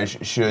weird. guys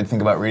should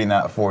think about reading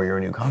that for your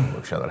new comic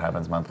book show that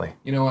happens monthly.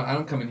 You know what? I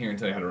don't come in here and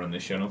tell you how to run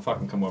this show. Don't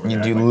fucking come over You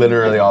here. do Act like-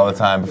 literally all the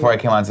time. Before I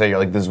came on today, you're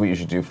like, this is what you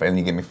should do, and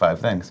you give me 5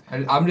 things.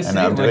 I'm just And saying,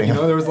 I'm doing it.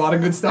 there was a lot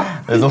of good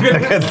stuff. There's a lot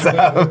of good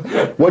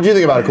stuff. What'd you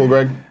think about it, Cool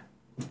Greg?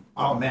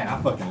 Oh man,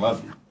 I fucking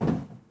love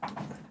you.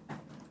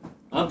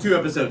 I'm 2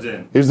 episodes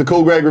in. Here's the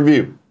Cool Greg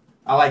review.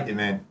 I liked it,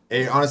 man.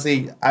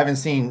 Honestly, I haven't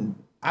seen.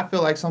 I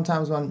feel like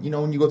sometimes when you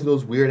go through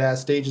those weird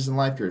ass stages in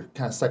life, you're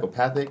kind of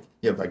psychopathic.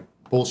 You have like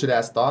bullshit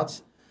ass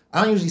thoughts.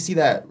 I don't usually see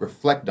that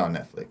reflected on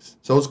Netflix.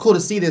 So it's cool to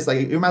see this. Like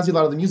it reminds me a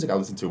lot of the music I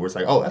listen to, where it's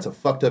like, oh, that's a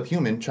fucked up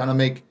human trying to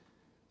make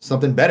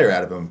something better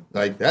out of him.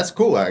 Like that's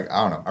cool. I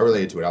don't know. I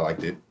related to it. I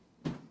liked it.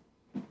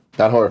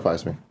 That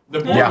horrifies me. The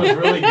boy was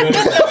really good.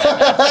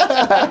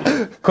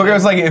 Cool Greg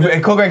was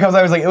like, Cool Greg comes out,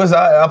 he was like, it was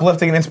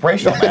uplifting and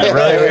inspirational, man. It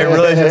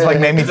really just like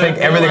made me think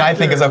everything I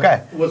think is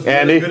okay. Was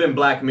Andy? really good in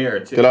Black Mirror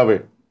too. Get over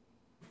here.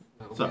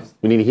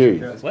 We need to hear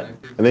you. What?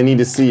 And they need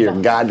to see your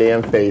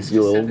goddamn face,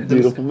 you little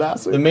beautiful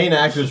bastard. The main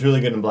actor is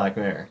really good in Black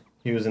Mirror.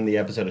 He was in the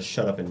episode of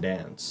Shut Up and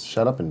Dance.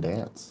 Shut Up and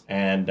Dance.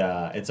 And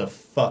it's a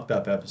fucked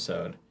up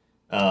episode.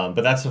 But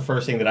that's the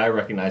first thing that I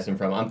recognize him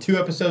from. I'm 2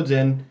 episodes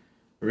in.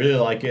 Really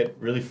like it.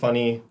 Really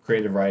funny,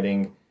 creative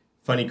writing.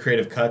 Funny,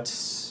 creative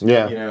cuts.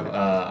 Yeah. You know,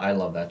 I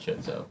love that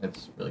shit, so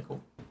it's really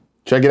cool.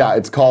 Check it out.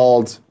 It's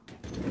called...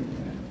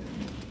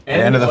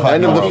 End of the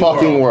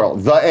fucking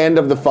world. The end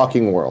of the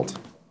fucking world.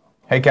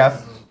 Hey,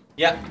 Kev.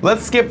 Yeah.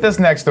 Let's skip this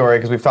next story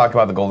because we've talked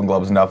about the Golden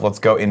Globes enough. Let's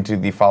go into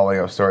the following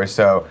up story.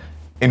 So,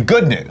 in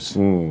good news.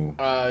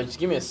 Just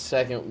give me a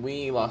second.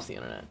 We lost the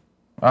internet.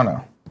 Oh,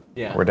 no.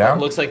 Yeah. We're down?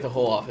 It looks like the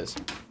whole office.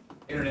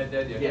 Internet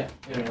dead, Yeah.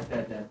 Internet's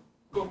dead.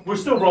 We're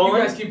still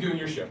rolling. You guys keep doing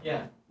your show.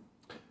 Yeah.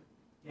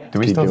 Do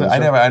we still? I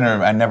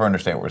never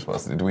understand what we're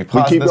supposed to do. Do we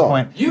pause keep at this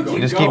going. point? You keep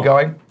just going. keep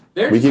going.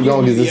 We keep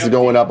going because this is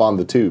going up on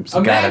the tubes.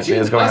 Imagine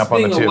It is going us up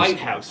on the being a tubes.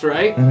 lighthouse,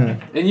 right?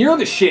 And you're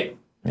the shit.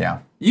 Yeah.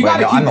 You Wait, got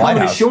to no, keep I'm the coming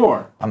lighthouse.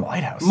 ashore. I'm the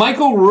lighthouse.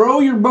 Michael, row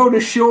your boat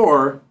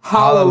ashore.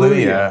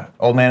 Hallelujah.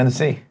 Old man of the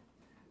sea.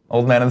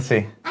 Old man of the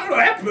sea. I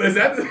don't know. Is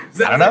that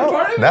I don't know.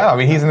 part of it? No, I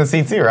mean he's in the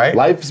sea too, right?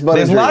 Life's but a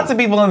There's dream. lots of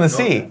people in the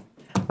sea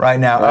right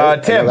now. Right? I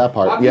know Tim, that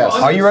part. Yes.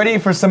 are you ready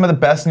for some of the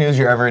best news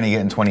you're ever going to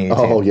get in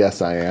 2018? Oh,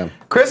 yes, I am.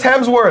 Chris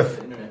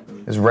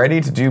Hemsworth is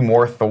ready to do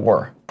more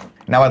Thor.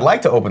 Now, I'd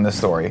like to open this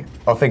story.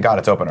 Oh, thank God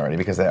it's open already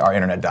because our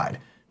internet died.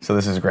 So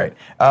this is great.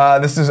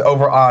 This is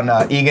over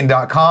on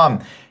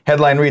Egan.com.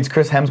 Headline reads,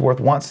 Chris Hemsworth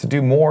wants to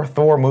do more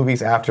Thor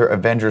movies after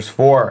Avengers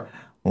 4.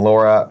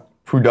 Laura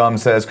Prudhomme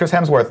says, Chris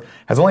Hemsworth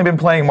has only been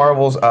playing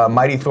Marvel's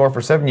Mighty Thor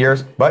for 7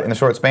 years, but in the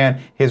short span,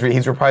 he's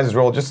reprised his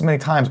role just as many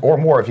times or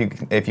more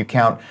if you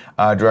count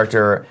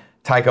director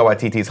Taika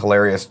Waititi's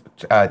hilarious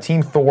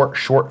Team Thor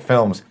short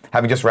films,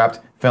 having just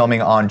wrapped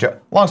filming on...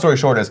 Long story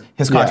short is,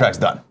 his contract's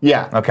done.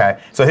 Yeah. Okay,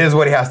 so here's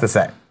what he has to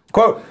say.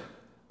 Quote,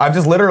 I've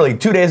just literally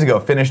 2 days ago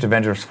finished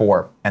Avengers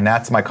 4, and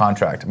that's my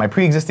contract. My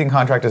pre-existing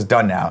contract is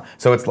done now,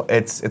 so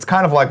it's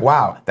kind of like,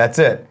 wow, that's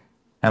it.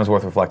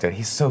 Hemsworth reflected,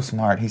 he's so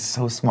smart,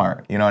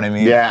 you know what I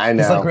mean? Yeah, I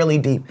know. He's like really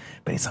deep,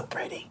 but he's so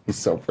pretty. He's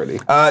so pretty.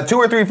 2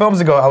 or 3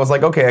 films ago, I was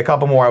like, okay, a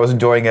couple more, I was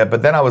enjoying it,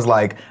 but then I was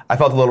like, I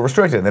felt a little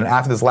restricted. Then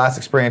after this last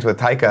experience with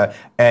Taika,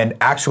 and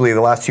actually the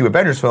last 2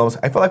 Avengers films,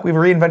 I feel like we've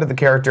reinvented the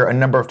character a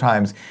number of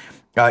times.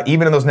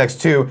 Even in those next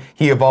 2,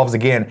 he evolves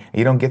again, and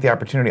you don't get the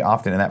opportunity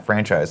often in that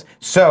franchise.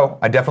 So,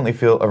 I definitely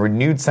feel a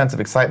renewed sense of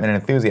excitement and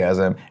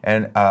enthusiasm,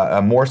 and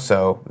more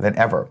so than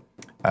ever.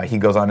 He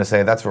goes on to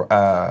say, "That's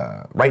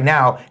right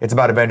now, it's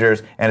about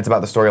Avengers, and it's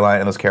about the storyline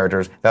and those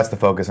characters. That's the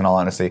focus, in all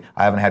honesty.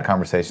 I haven't had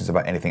conversations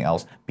about anything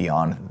else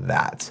beyond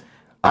that."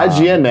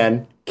 IGN,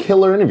 man,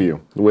 killer interview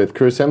with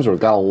Chris Hemsworth.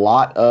 Got a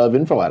lot of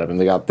info out of him.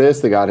 They got this,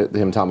 they got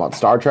him talking about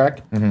Star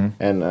Trek,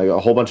 and a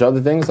whole bunch of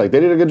other things. Like,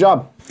 they did a good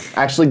job.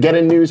 Actually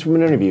getting news from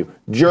an interview.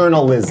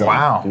 Journalism.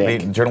 Wow.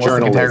 Nick.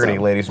 Journalistic integrity,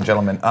 ladies and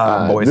gentlemen,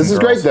 boys This and is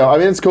girls. great, though. I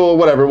mean, it's cool,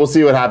 whatever. We'll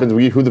see what happens.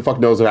 Who the fuck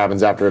knows what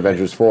happens after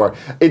Avengers 4.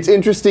 It's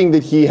interesting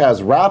that he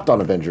has wrapped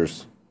on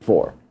Avengers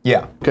 4.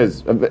 Yeah.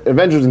 Because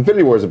Avengers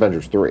Infinity War is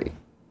Avengers 3.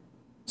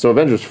 So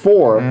Avengers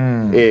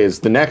 4 is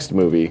the next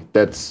movie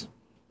that's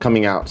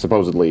coming out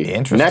supposedly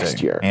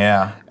next year.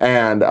 Yeah.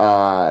 And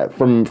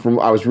from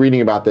I was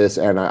reading about this,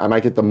 and I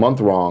might get the month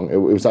wrong. It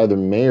was either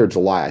May or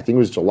July. I think it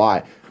was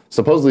July.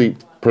 Supposedly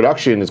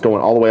production is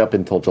going all the way up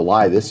until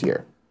July this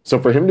year. So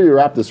for him to be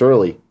wrapped this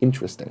early,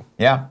 interesting.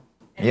 Yeah.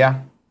 Yeah.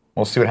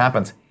 We'll see what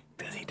happens.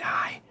 Does he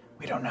die?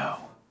 We don't know.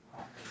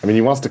 I mean,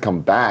 he wants to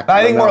come back.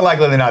 I think more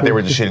likely than not, they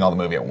were just shooting all the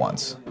movie at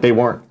once. They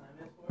weren't.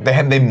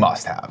 They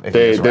must have.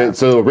 If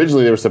So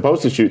originally they were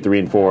supposed to shoot 3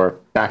 and 4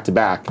 back to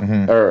back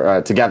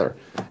or together,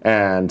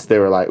 and they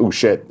were like, "Oh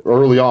shit!"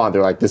 Early on,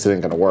 they're like, "This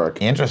isn't going to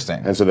work." Interesting.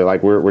 And so they're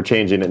like, "We're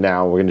changing it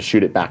now. We're going to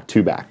shoot it back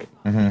to back."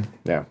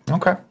 Yeah.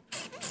 Okay.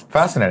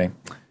 Fascinating.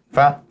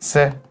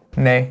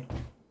 Fascinating.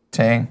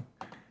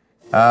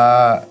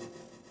 I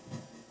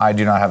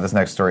do not have this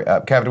next story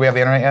up. Kev, do we have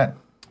the internet yet?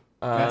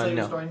 Can I tell you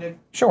no. a story, Nick?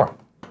 Sure.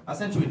 I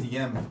sent you a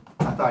DM.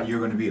 I thought you were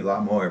going to be a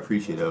lot more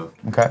appreciative.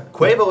 Okay.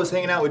 Quavo was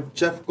hanging out with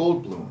Jeff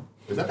Goldblum.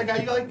 Is that the guy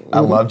you like? I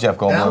love Jeff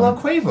Goldblum. And I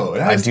love Quavo.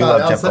 And I just do thought love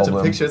that was Jeff such Goldblum.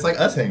 a picture. It's like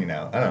us hanging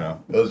out. I don't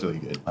know. It was really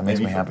good. That makes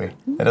Made me feel happy.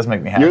 good. That does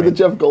make me happy. You're the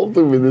Jeff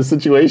Goldblum in this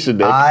situation,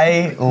 Nick.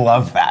 I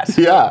love that.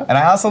 Yeah. And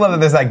I also love that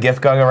there's that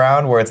GIF going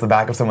around where it's the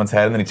back of someone's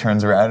head and then he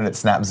turns around and it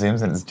snap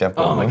zooms and it's Jeff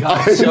Goldblum. Oh my god,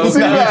 I it's didn't so see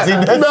good. that. Seen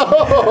this?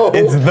 No.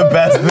 It's the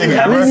best thing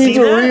ever. We need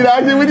to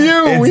reenact it with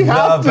you. It's We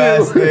have the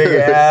best to.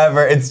 thing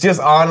ever. It's just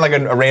on like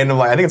a random,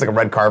 like I think it's like a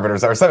red carpet or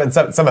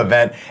some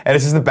event, and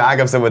it's just the back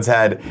of someone's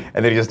head,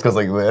 and then he just goes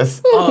like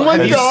this. Oh my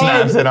and he God.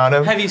 snaps it on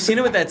him. Have you seen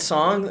it with that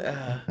song?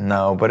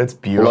 No, but it's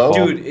beautiful.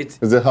 Hello? Dude, it's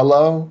Is it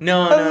hello?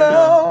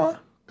 no.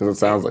 Because it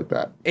sounds like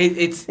that.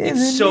 It's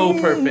so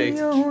perfect.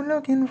 You're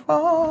looking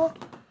for.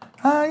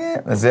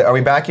 Is it? Are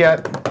we back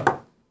yet?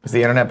 Is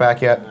the internet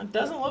back yet? It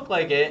doesn't look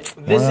like it.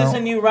 This is a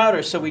new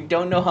router, so we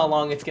don't know how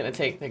long it's gonna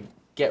take to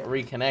get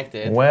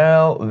reconnected.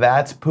 Well,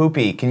 that's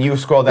poopy. Can you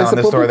scroll down It's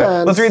this story?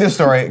 pants. Let's read this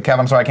story. Kev,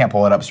 I'm sorry I can't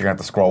pull it up, so you're going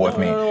to have to scroll with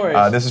me. No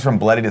worries. This is from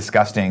Bloody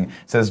Disgusting. It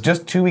says,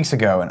 just 2 weeks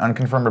ago, an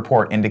unconfirmed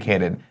report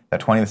indicated that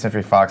 20th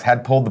Century Fox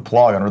had pulled the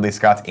plug on Ridley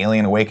Scott's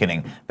Alien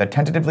Awakening, the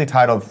tentatively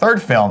titled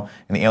third film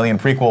in the Alien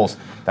prequels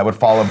that would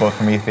follow both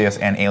Prometheus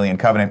and Alien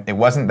Covenant. It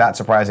wasn't that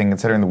surprising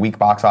considering the weak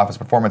box office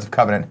performance of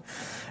Covenant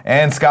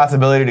and Scott's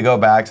ability to go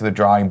back to the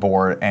drawing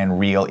board and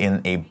reel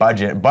in a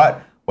budget.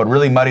 But what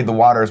really muddied the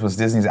waters was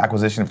Disney's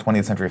acquisition of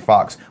 20th Century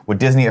Fox. With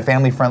Disney, a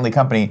family-friendly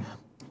company...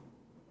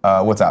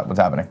 what's up? What's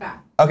happening?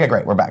 Back. Okay,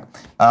 great. We're back.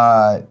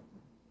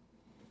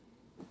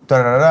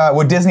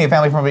 Would Disney, a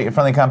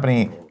family-friendly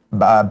company,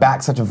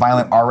 back such a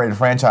violent R-rated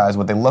franchise?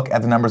 Would they look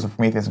at the numbers of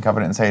Prometheus and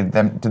Covenant and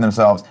say to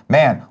themselves,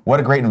 man,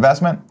 what a great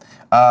investment?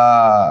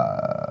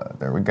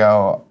 There we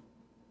go.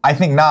 I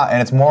think not,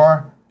 and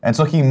it's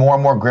looking more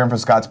and more grim for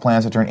Scott's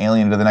plans to turn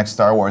Alien into the next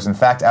Star Wars. In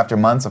fact, after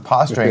months of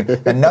posturing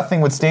that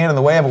nothing would stand in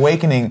the way of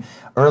Awakening,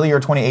 earlier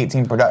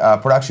 2018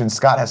 production,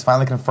 Scott has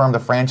finally confirmed the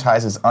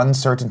franchise's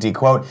uncertainty.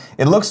 Quote,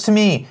 it looks to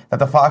me that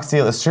the Fox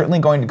deal is certainly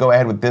going to go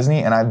ahead with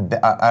Disney, and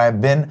I've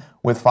been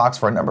with Fox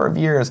for a number of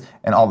years,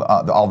 and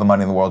all the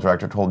money in the world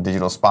director told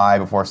Digital Spy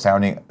before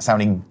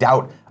sounding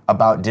doubt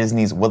about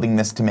Disney's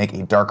willingness to make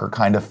a darker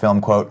kind of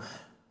film. Quote,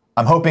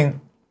 I'm hoping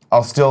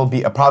I'll still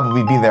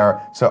probably be there,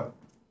 so...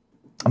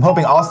 I'm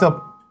hoping I'll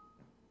still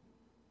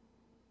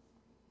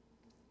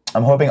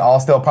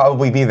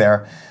probably be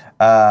there.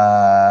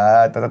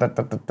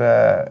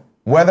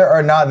 Whether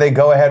or not they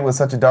go ahead with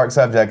such a dark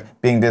subject,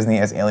 being Disney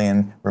as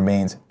Alien,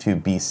 remains to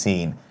be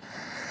seen.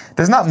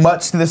 There's not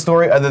much to this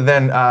story other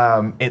than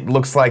it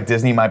looks like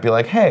Disney might be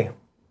like, hey,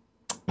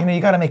 you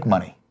got to make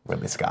money,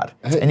 Ridley Scott.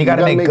 And you got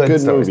to make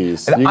good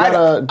movies.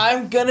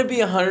 I'm going to be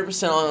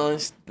 100%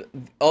 honest.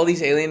 All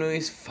these Alien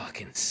movies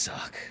fucking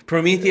suck.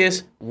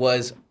 Prometheus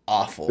was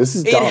awful. This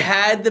is dumb. It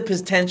had the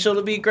potential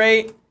to be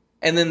great,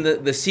 and then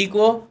the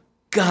sequel,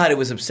 God, it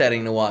was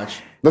upsetting to watch.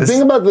 The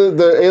thing about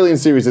the Alien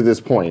series at this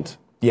point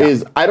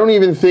is I don't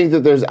even think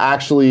that there's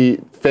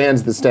actually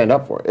fans that stand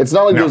up for it. It's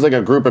not like there's like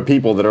a group of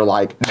people that are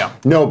like,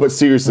 no, but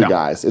seriously,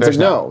 guys. It's like,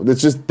 no, they're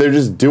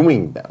just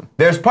doing them.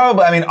 There's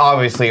probably,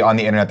 obviously on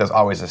the internet, there's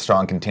always a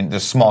small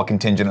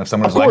contingent of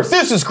someone who's like,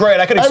 this is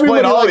great, I can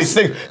explain all these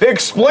things. They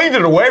explained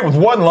it away with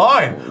one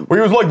line, where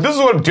he was like, this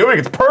is what I'm doing,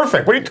 it's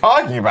perfect, what are you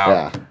talking about?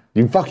 Yeah.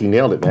 You fucking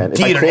nailed it, man.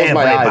 If I close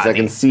my eyes, I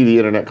can see the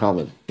internet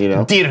comment,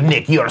 Dear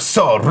Nick, you're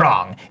so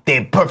wrong.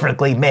 They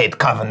perfectly made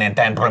Covenant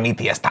and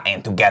Prometheus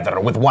tying together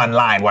with one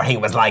line where he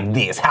was like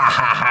this, ha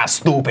ha ha,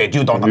 stupid,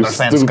 you don't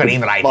understand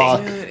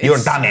screenwriting. You're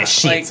dumb as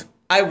shit. Like,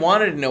 I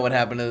wanted to know what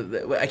happened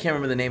to I can't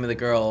remember the name of the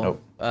girl.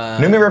 Nope.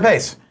 Noomi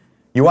Rapace.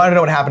 You wanted to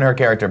know what happened to her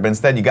character, but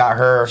instead you got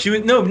her... She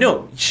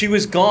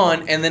was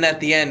gone, and then at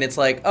the end it's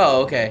like,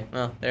 oh, okay,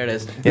 well, there it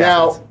is. Yeah.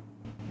 Now,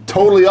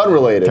 totally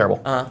unrelated.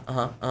 Terrible.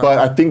 But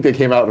I think they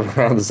came out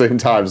around the same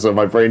time, so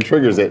my brain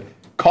triggers it.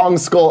 Kong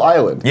Skull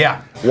Island.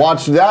 Yeah.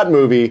 Watched that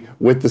movie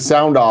with the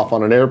sound off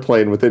on an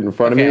airplane with it in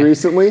front of me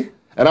recently,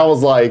 and I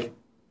was like,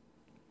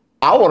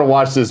 I want to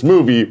watch this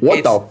movie.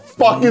 What the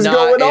fuck is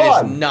going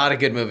on? It is not a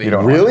good movie. You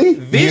don't really?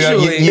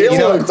 Visually, it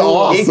looks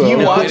awesome. If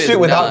you watch it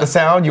without the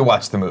sound, you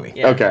watch the movie.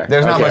 Yeah. Okay.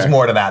 There's not much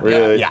more to that.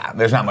 Really? Yeah,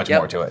 there's not much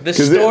more to it. The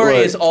story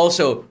is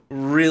also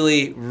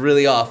really,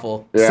 really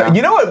awful. Yeah. So,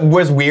 you know what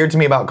was weird to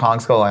me about Kong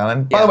Skull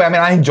Island? By the way,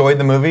 I enjoyed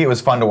the movie. It was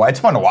fun to watch. It's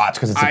fun to watch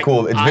because it's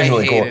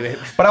visually cool. It.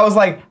 But I was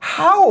like,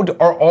 how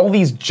are all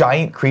these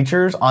giant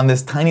creatures on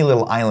this tiny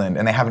little island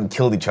and they haven't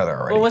killed each other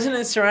already? Well, wasn't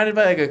it surrounded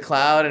by like a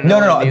cloud? And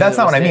No, that's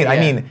not what I mean. Yeah. I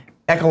mean,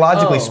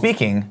 ecologically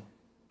speaking,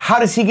 how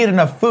does he get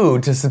enough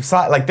food to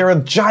subside? Like, there are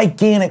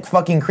gigantic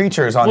fucking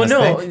creatures on this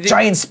thing.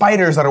 Giant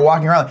spiders that are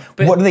walking around.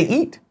 What do they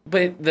eat?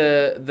 But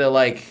the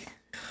like,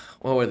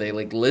 what were they,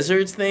 like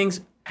lizards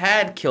things,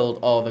 had killed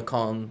all the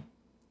Kong.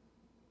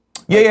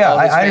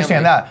 I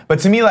understand that. But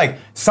to me, like,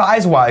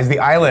 size-wise, the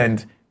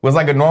island was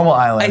like a normal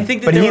island. I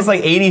think that but he's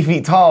like 80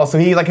 feet tall, so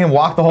he like can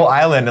walk the whole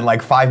island in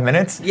like 5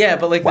 minutes. Yeah,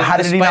 but like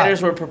the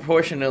spiders were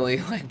proportionally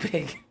like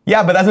big.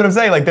 Yeah, but that's what I'm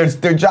saying. Like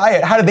they're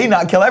giant. How did they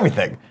not kill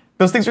everything?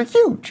 Those things are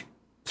huge.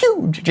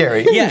 Huge,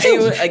 Jerry. Yeah, huge. it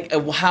was,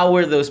 like, how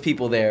were those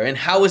people there? And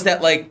how was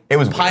that like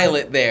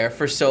pilot there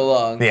for so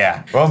long?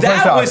 Yeah. Well,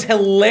 that was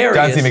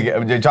hilarious.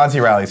 John C.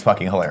 Reilly's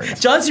fucking hilarious.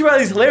 John C.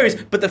 Reilly's hilarious,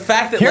 but the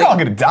fact that you're all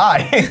gonna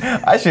die.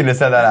 I shouldn't have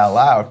said that out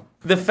loud.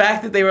 The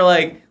fact that they were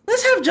like,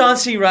 let's have John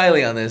C.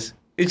 Reilly on this.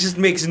 It just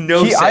makes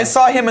no sense. I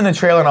saw him in the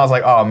trailer and I was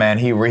like, oh man,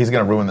 he's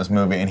gonna ruin this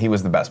movie, and he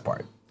was the best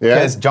part. Yeah.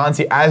 Because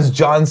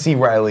John C.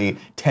 Reilly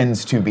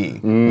tends to be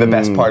the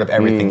best part of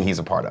everything he's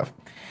a part of.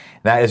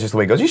 That is just the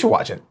way it goes. You should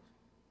watch it.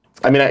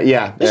 I mean, you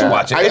should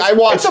watch it. I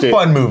watched it. It's a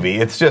fun movie.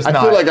 It's just I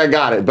feel like I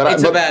got it, but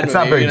it's a bad movie. It's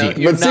not very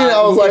deep. But see,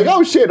 I was like,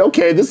 oh shit,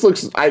 okay, this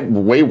looks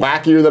way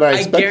wackier than I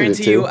expected it to. I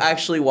guarantee you,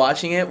 actually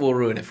watching it will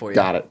ruin it for you.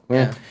 Got it.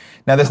 Yeah.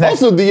 Now this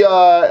next also the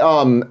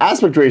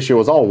aspect ratio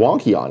was all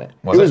wonky on it.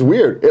 It was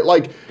weird. It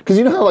because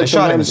you know how like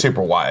shot it was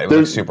super wide. It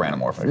was like super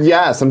anamorphic.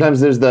 Yeah, sometimes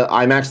there's the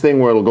IMAX thing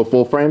where it'll go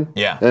full frame.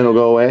 Yeah. And it'll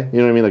go away. You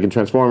know what I mean? Like in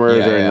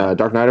Transformers or in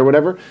Dark Knight or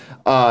whatever.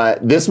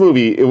 This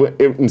movie,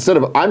 it, instead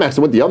of IMAX,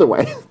 it went the other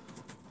way.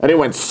 And it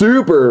went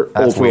super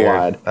ultra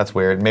wide. That's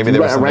weird. Maybe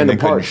there was something they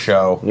couldn't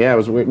show. Yeah, it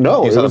was weird.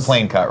 No, you saw the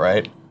plane cut,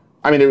 right?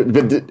 I mean,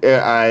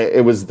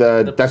 it was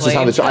that's just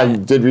how they shot. I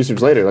did research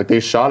later. Like they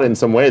shot it in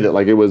some way that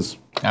like it was.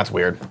 That's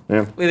weird.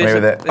 Yeah. Maybe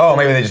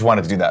they just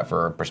wanted to do that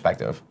for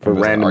perspective. For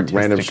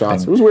random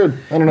shots. It was weird.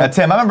 I don't know.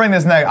 Tim, I'm gonna bring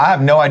this next. I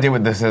have no idea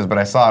what this is, but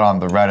I saw it on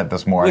the Reddit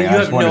this morning. Wait, you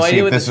have no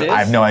idea what this is? I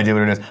have no idea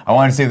what it is. I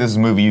wanted to see if this is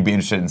a movie you'd be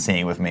interested in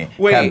seeing with me.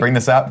 Wait. Can I bring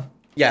this up?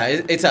 Yeah,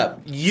 it's up.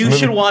 You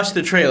should watch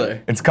the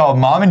trailer. It's called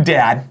Mom and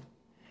Dad,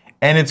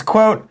 and it's,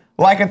 quote,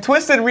 like a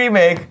twisted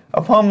remake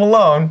of Home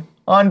Alone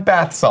on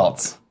bath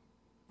salts.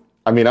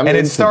 I mean, and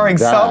it's starring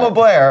Selma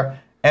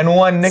Blair and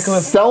one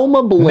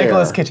Selma Blair.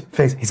 Nicolas Cage.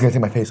 Face. He's gonna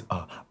take my face.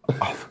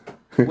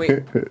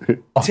 Wait,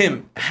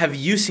 Tim, have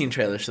you seen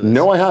trailers to this?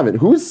 No, I haven't.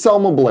 Who's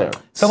Selma Blair?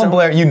 Selma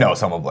Blair, you know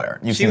Selma Blair.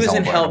 She was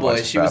in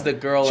Hellboy. She was the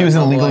girl. She was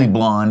in Legally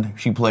Blonde.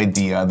 She played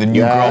the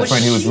new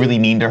girlfriend who was really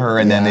mean to her,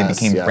 and then they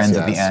became friends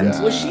at the end.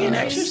 Yes. Was she an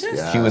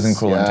Exorcist? She was in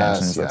Cruel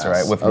Intentions. That's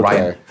right, with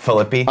Ryan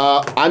Phillippe.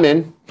 I'm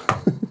in.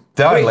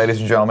 Done, ladies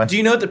and gentlemen. Do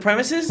you know what the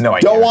premise is? No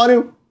idea. Don't want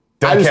to.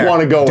 I just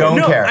want to go.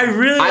 Don't care.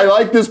 I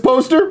like this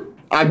poster.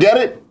 I get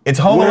it. It's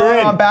Home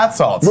Alone on bath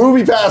salts.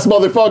 Movie pass,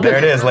 motherfucker. There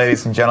it is,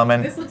 ladies and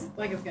gentlemen. This looks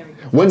like it's gonna be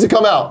good. When's it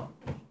come out?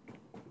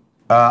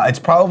 It's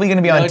probably going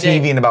to be on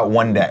TV in about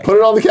 1 day. Put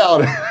it on the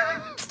calendar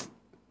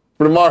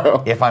for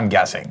tomorrow. If I'm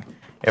guessing.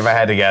 If I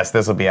had to guess,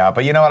 this will be out.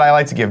 But you know what? I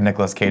like to give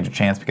Nicolas Cage a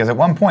chance because at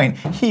one point,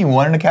 he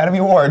won an Academy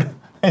Award.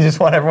 I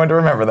just want everyone to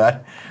remember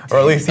that. Or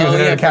at least he was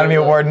in an Academy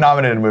Award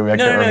nominated movie.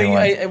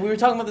 No. We were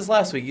talking about this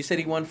last week. You said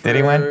he won for... Did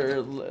he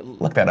win?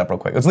 Look that up real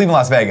quick. It was Leaving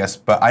Las Vegas,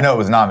 but I know it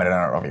was nominated.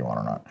 I don't know if he won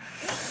or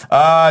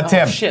not.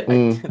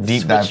 Tim,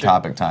 deep dive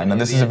topic time. Now,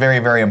 this is a very,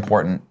 very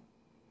important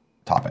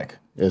topic.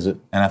 Is it?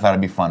 And I thought it'd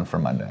be fun for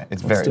Monday.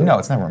 It's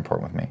it's never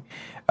important with me.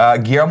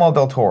 Guillermo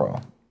del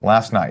Toro,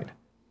 last night,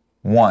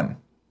 won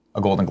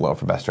a Golden Globe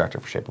for Best Director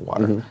for Shape of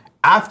Water. Mm-hmm.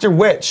 After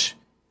which,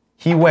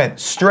 he went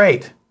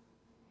straight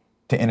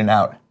to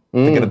In-N-Out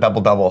to get a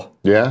double-double.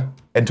 Yeah.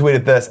 And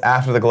tweeted this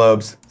after the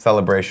Globes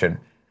celebration.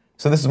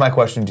 So this is my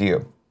question to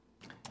you.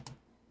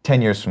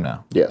 10 years from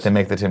now, to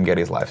make the Tim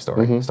Geddes life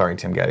story, starring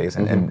Tim Geddes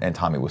and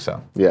Tommy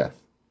Wiseau. Yeah.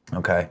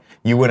 Okay.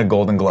 You win a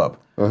Golden Globe,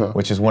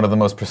 which is one of the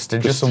most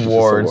prestigious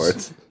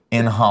awards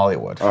in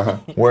Hollywood.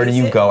 Where do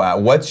you go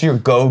at? What's your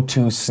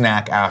go-to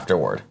snack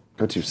afterward?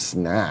 Go-to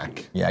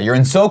snack? Yeah, you're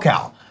in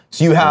SoCal.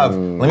 So you have,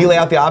 let me lay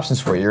out the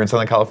options for you. You're in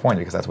Southern California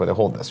because that's where they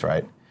hold this,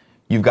 right?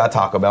 You've got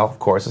Taco Bell, of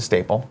course, a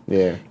staple.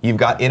 Yeah. You've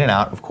got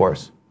In-N-Out, of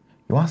course.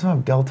 You also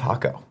have Del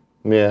Taco.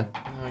 Yeah.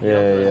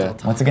 Yeah.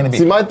 What's it going to be?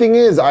 See, my thing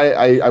is,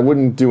 I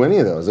wouldn't do any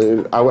of those.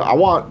 I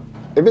want,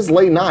 if it's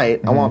late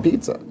night, I want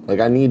pizza. Like,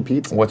 I need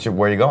pizza. Where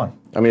are you going?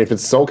 I mean, if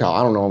it's SoCal,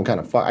 I don't know. I'm kind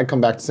of I'd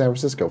come back to San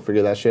Francisco,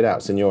 figure that shit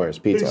out. Senores,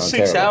 pizza. It's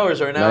 6 hours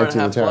or an hour and a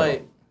half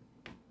flight.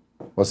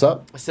 What's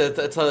up? I said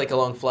it's like a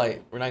long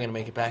flight. We're not gonna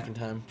make it back in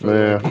time for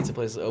the pizza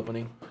place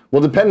opening.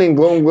 Well, depending,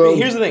 Glow.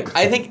 Here's the thing.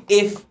 I think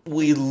if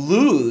we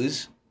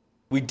lose,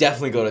 we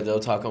definitely go to Del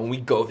Taco and we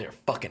go there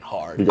fucking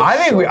hard.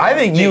 I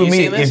think you and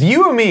me. If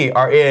you and me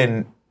are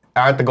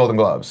at the Golden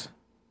Globes,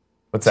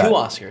 what's that? 2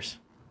 Oscars.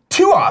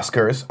 2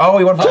 Oscars. Oh,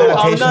 he won for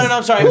adaptation. No,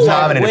 I'm sorry. He was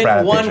nominated for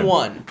adaptation.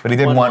 Won. But he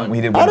did one.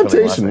 He did one.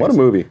 Adaptation. What a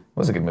movie. It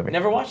was a good movie.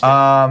 Never watched it.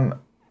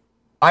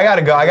 I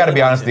gotta go. I gotta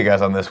be honest with you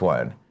guys on this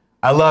one.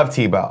 I love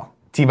T-Bell.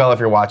 T-Bell, if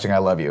you're watching, I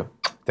love you.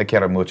 Te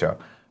quiero mucho.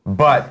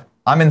 But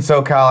I'm in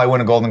SoCal. I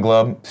win a Golden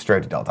Globe.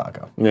 Straight to Del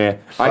Taco. Yeah.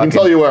 I can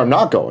tell you where I'm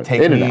not going.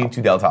 Take me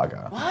to Del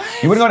Taco.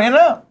 What? You wouldn't go to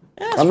In-N-Out?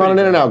 Yeah, I'm not an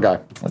In-N-Out guy.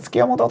 Let's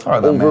Guillermo del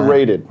Toro, though,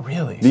 Overrated. Man.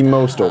 Really? The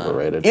most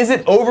overrated. Is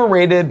it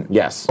overrated?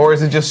 Yes. Or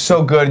is it just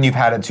so good and you've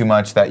had it too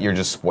much that you're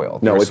just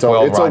spoiled? No, you're it's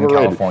spoiled rotten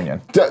overrated.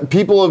 Californian.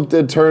 People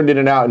have turned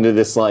In-N-Out into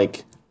this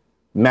like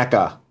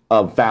mecca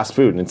of fast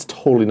food, and it's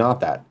totally not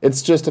that.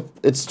 It's just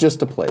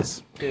a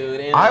place.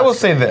 Dude, I will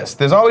say this: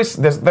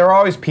 there are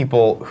always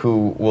people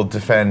who will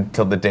defend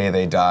till the day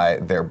they die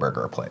their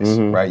burger place,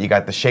 right? You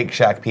got the Shake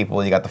Shack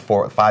people, you got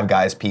the Five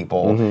Guys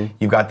people,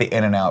 you've got the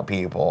In-N-Out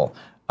people,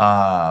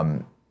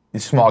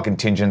 small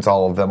contingents,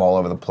 all of them, all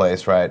over the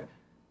place, right?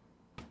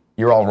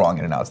 You're all wrong.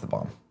 In-N-Out's the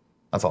bomb.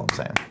 That's all I'm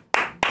saying.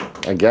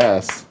 I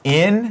guess.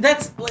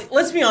 That's like,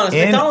 let's be honest.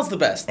 McDonald's the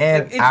best.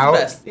 And it's out the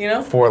best, you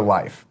know? for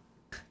life.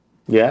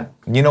 Yeah.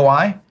 You know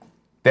why?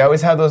 They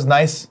always have those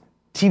nice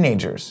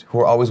teenagers who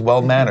are always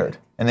well-mannered.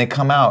 And they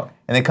come out,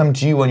 and they come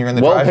to you when you're in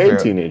the drive-thru.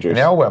 Well-paid teenagers.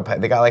 They're all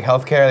well-paid. They got like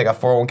healthcare, they got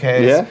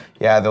 401ks. Yeah?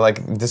 Yeah, they're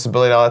like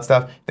disability, all that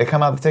stuff. They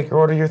come out, they take your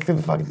order, you're through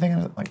the fucking thing,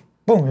 and it's like,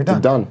 boom, you're done.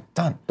 Done.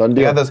 Done. Done deal.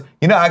 You got those.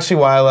 You know actually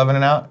why I love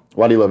In-N-Out?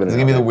 Why do you love In-N-Out? This is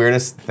going to be the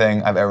weirdest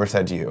thing I've ever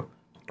said to you,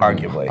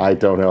 arguably. I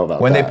don't know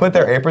about when that. When they put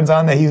their aprons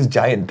on, they use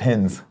giant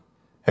pins.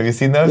 Have you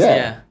seen those?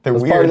 Yeah. They're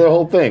that's weird. part of their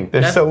whole thing.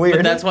 They're so weird.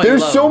 But that's why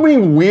There's so many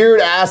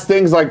weird ass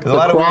things like the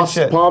cross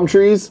palm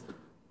trees.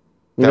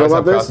 You know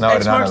about this? No, I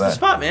X did not know marks the that.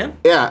 spot, man.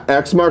 Yeah,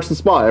 X marks the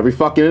spot. Every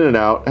fucking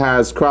In-N-Out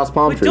has cross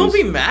palm But trees. don't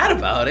be mad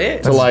about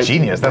it. That's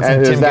genius. That's and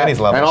Tim there's Geddes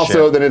level And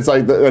also, shit. then it's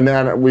like, and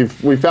then we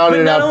found But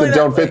In-N-Outs not only that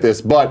don't that, fit like- this,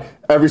 but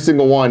every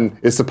single one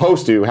is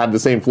supposed to have the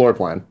same floor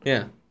plan.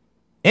 Yeah.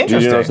 Did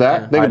Interesting. you notice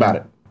that? Yeah. Think about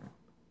it.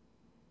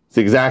 It's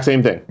the exact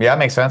same thing. Yeah, that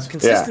makes sense.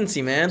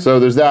 Consistency, man. So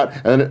there's that,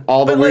 and then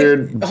all the But, like,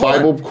 weird hold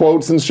Bible on.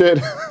 quotes and shit.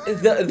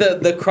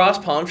 The cross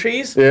palm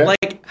trees. Yeah.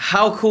 Like,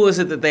 how cool is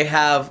it that they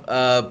have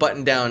a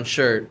button-down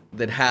shirt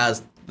that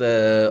has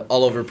the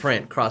all-over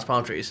print cross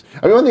palm trees?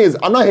 I mean, one thing is,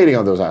 I'm not hating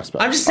on those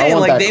aspects. I'm just I saying,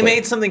 want like, that they clear.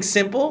 made something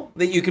simple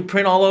that you could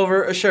print all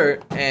over a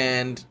shirt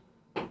and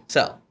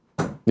sell.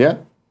 Yeah.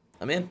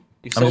 I'm in.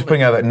 You've I'm sold just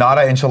putting out that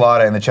Nada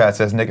Enchilada in the chat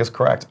says Nick is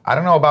correct. I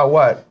don't know about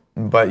what,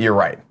 but you're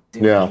right.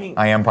 Dude, Yeah. I mean,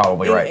 I am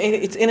probably right.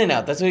 It's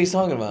In-N-Out. That's what he's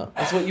talking about.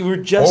 That's what you were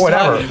just Or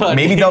whatever. talking about.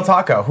 Maybe Del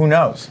Taco. Who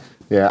knows?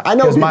 Yeah. I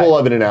know 'Cause people my-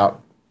 love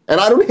In-N-Out, and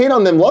I don't hate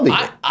on them loving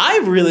it. I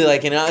really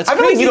like In-N-Out. It's I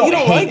feel crazy like you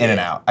don't hate like it.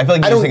 In-N-Out. I feel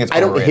like you I just don't, think it's I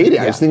don't overrated. hate it.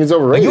 I just think it's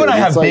overrated. Like you and I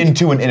have It's like- been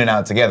to an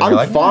In-N-Out together. I'm You're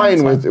like, fine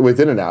 "Yeah, with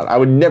In-N-Out. I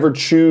would never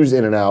choose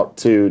In-N-Out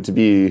to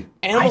be.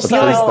 Animal I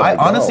style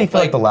honestly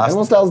feel like the last.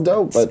 Animal style's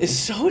dope, but is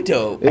so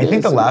dope. I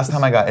think the last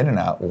time I got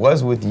In-N-Out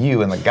was with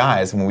you and the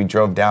guys when we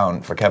drove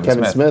down for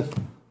Kevin Smith.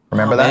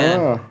 Remember that?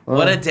 Man,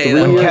 what a day 3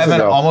 that When was. years Kevin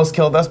ago. almost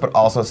killed us, but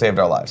also saved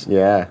our lives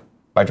Yeah.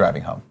 by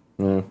driving home.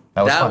 That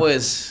was That fun.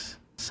 was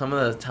some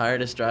of the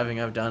tiredest driving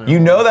I've done. in You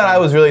a know long that time. I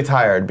was really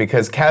tired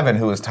because Kevin,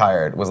 who was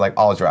tired, was like,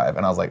 "I'll drive,"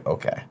 and I was like,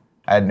 "Okay."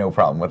 I had no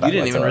problem with that. You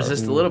didn't even whatsoever.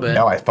 resist a little bit.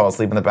 No, I fell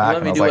asleep in the back. let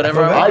and me I was do like,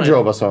 whatever I feel want. good. I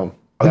drove us home.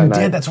 Oh, you that night.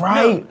 did. That's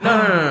right.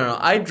 No.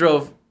 I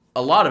drove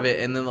a lot of it,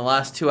 and then the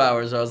last 2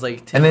 hours, I was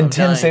like, And then I'm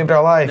Tim dying. saved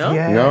our life. No?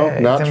 Yeah. No,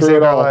 not Tim true saved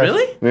at our all. life.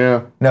 Really?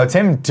 Yeah. No,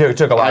 Tim took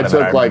a lot I of it.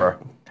 took, like,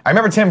 I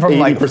remember Tim from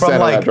 80% of that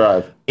like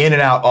drive. in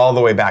and out all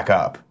the way back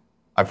up.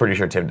 I'm pretty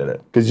sure Tim did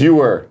it. Because you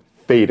were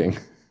fading.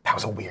 That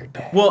was a weird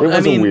day. Well, It was I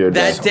a mean, weird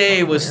that day.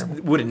 day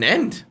wouldn't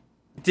end.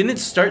 Didn't it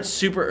start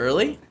super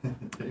early?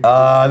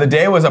 The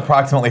day was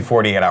approximately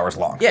 48 hours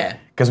long. Yeah.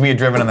 Because we had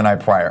driven in the night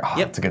prior. Oh,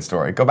 Yep. That's a good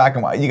story. Go back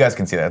and watch. You guys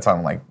can see that. It's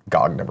on like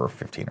GOG number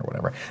 15 or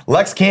whatever.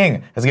 Lex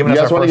King has given You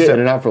us guys our want to first get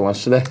tip. In-N-Out for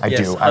lunch today? I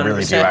do. I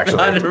really do, actually.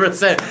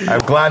 100%. I'm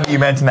glad that you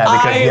mentioned that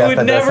because I yes, would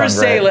that does never sound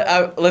say,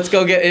 great. let's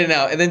go get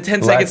In-N-Out. And then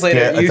 10 Let's seconds later,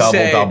 get a you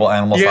say, double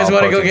animal you guys style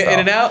want to go protein get style.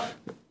 In-N-Out?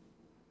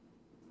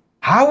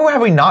 How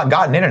have we not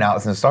gotten in and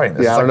out since starting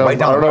this? Yeah, It's I don't like know. right I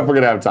down don't the know if we're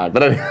gonna have time,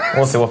 but anyway.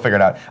 We'll see. We'll figure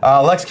it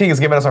out. Lex King has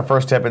given us our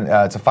first tip, and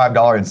it's a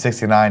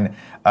 $5.69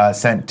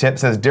 cent tip.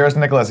 Says, "Dearest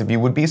Nicholas, if you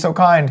would be so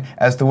kind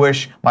as to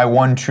wish my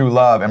one true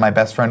love and my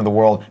best friend in the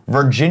world,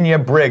 Virginia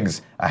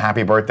Briggs, a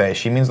happy birthday.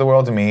 She means the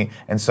world to me,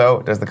 and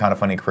so does the Kind of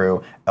Funny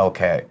crew,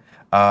 LK.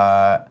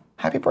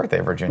 Happy birthday,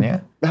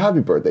 Virginia.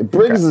 Happy birthday.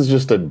 Briggs is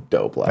just a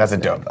dope last That's a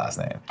name. dope last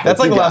name. That's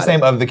like you the last got it.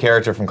 name of the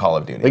character from Call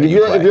of Duty. Like that if,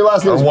 you, play, if your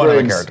last or name's one of the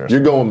Briggs, characters. you're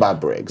going by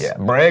Briggs. Yeah,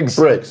 Briggs.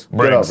 Briggs. Get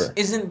Briggs. over it.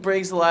 Isn't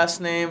Briggs the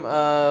last name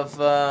of...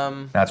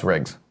 That's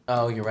Riggs.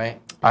 Oh, you're right.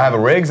 I have a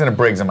Riggs and a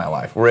Briggs in my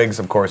life. Riggs,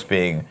 of course,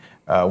 being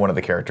one of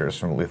the characters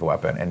from Lethal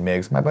Weapon, and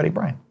Miggs, my buddy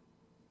Brian.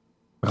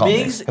 We call him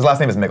Miggs? His last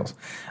name is Miggles.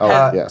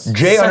 Oh, yes.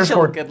 J Such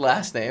underscore. a good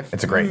last name.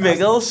 It's a great last name.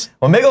 Miggles.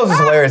 Well, Miggles is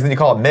hilarious, then you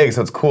call it Miggs,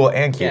 so it's cool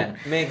and cute. Yeah,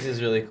 Miggs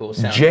is really cool.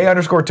 Sound. J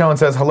underscore Tone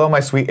says, "Hello, my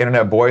sweet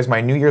internet boys.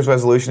 My New Year's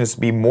resolution is to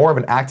be more of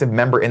an active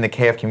member in the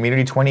KF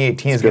community.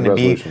 2018 is Good going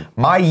to be resolution.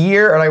 my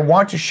year, and I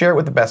want to share it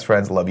with the best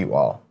friends. Love you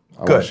all."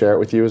 I want to share it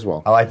with you as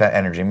well. I like that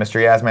energy.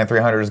 Mr. Yasman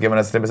 300 has given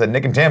us a tip. It said,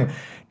 "Nick and Tim,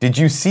 did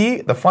you see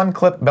the fun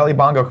clip Belly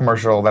Bongo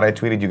commercial that I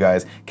tweeted you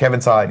guys?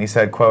 Kevin saw it and he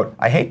said, quote,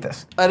 I hate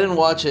this. I didn't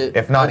watch it.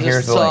 If not, I here's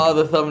just the saw link.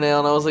 the thumbnail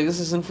and I was like, this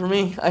isn't for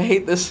me. I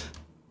hate this.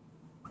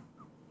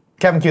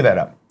 Kevin, cue that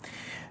up.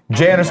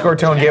 J underscore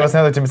Tone gave us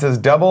another tip. It says,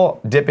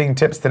 double dipping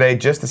tips today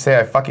just to say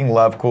I fucking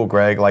love Cool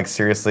Greg. Like,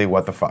 seriously,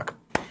 what the fuck?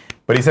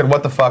 But he said,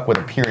 what the fuck with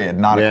a period,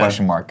 not a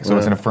question mark. So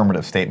it's an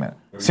affirmative statement.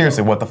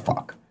 Seriously, what the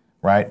fuck?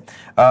 Right?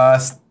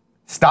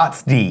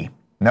 Stots D.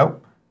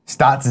 Nope.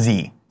 Stots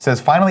Z. Says,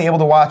 finally able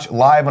to watch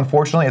live.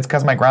 Unfortunately, it's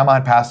because my grandma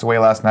had passed away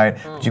last night.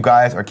 But you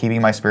guys are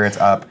keeping my spirits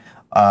up.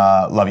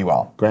 Love you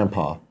all.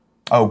 Grandpa.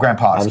 Oh,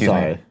 Grandpa, I'm excuse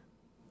sorry. me.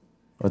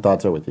 Our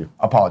thoughts are with you.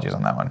 Apologies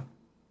on that one.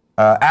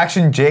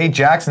 Action J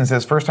Jackson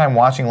says, first time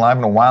watching live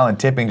in a while and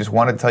tipping. Just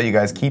wanted to tell you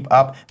guys, keep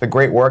up the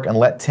great work and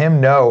let Tim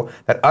know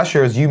that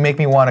Usher's "You Make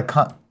Me Wanna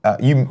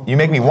You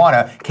Make Me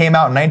Wanna" came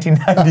out in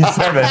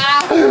 1997.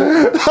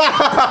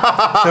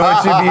 So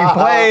it should be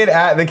played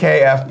at the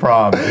KF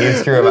prom.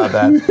 He's true about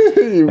that.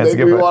 You That's a make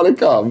good me one. want to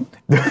come.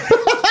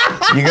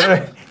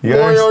 You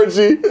Boy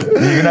orgy. you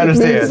can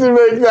understand. Needs to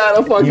make that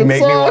a fucking You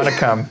make me song. want to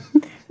come.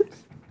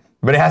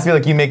 But it has to be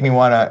like you make me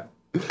want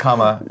to come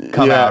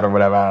Yeah. out or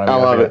whatever. I don't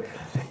know. I love it.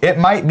 It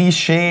might be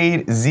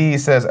Shade Z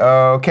says,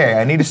 okay,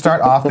 I need to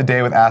start off the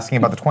day with asking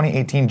about the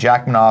 2018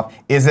 Jackman off.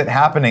 Is it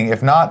happening?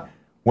 If not,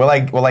 will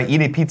I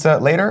eat a pizza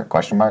later?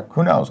 Question mark.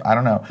 Who knows? I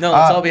don't know. No,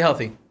 let's all be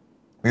healthy.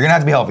 You're gonna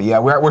have to be healthy. Yeah,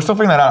 we're still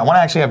figuring that out. I want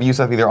to actually have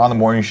Yusuf either on the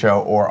morning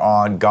show or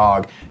on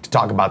GOG to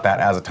talk about that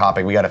as a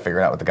topic. We got to figure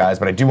it out with the guys,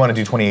 but I do want to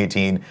do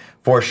 2018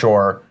 for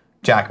sure.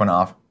 Jackman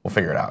off. We'll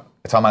figure it out.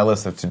 It's on my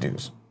list of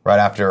to-dos. Right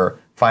after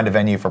find a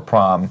venue for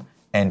prom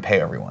and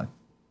pay everyone.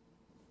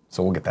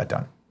 So we'll get that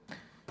done.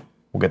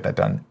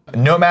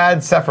 Nomad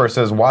Sepher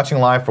says, watching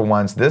live for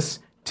once. This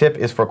tip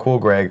is for Cool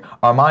Greg,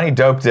 Armani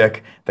Dope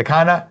Dick, the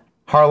kind of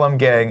Harlem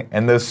gang,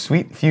 and those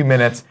sweet few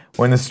minutes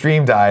when the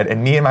stream died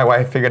and me and my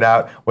wife figured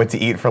out what to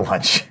eat for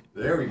lunch.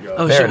 There we go.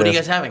 Oh shit! What are you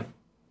guys having?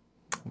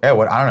 Yeah,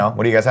 I don't know.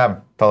 What do you guys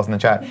have? Tell us in the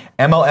chat.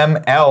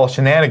 MLML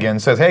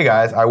Shenanigans says, hey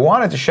guys, I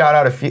wanted to shout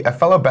out a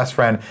fellow best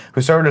friend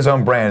who started his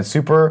own brand,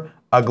 Super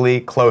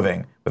Ugly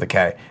Clothing, with a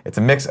K. It's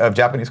a mix of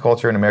Japanese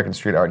culture and American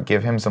street art.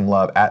 Give him some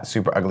love at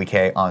Super Ugly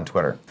K on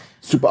Twitter.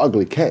 Super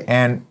Ugly K.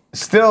 And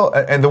still,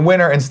 and the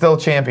winner and still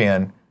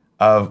champion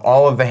of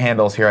all of the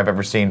handles here I've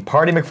ever seen,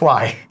 Party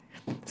McFly,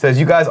 says,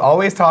 you guys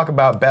always talk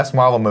about best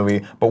Marvel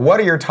movie, but what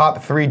are your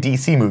top 3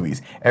 DC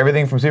movies?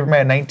 Everything from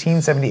Superman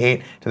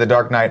 1978 to The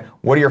Dark Knight.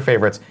 What are your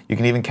favorites? You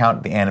can even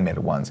count the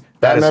animated ones.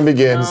 Batman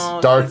Begins,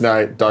 Dark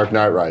Knight, Dark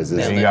Knight Rises.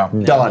 There you go.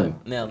 Done.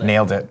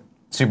 Nailed it.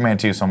 Superman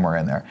 2 somewhere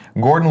in there.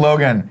 Gordon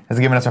Logan has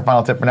given us our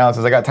final tip for now. It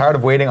says, I got tired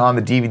of waiting on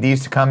the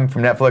DVDs to come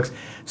from Netflix,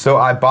 so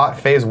I bought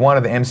Phase 1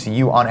 of the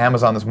MCU on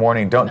Amazon this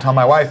morning. Don't tell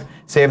my wife.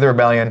 Save the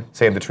rebellion.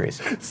 Save the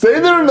trees.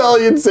 Save the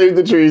rebellion. Save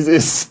the trees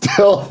is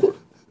still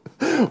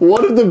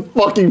one of the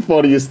fucking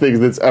funniest things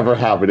that's ever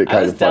happened at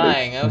Kind of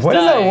Funny. I was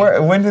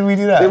dying. When did we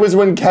do that? It was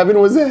when Kevin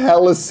was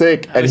hella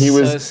sick, and he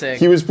was so sick.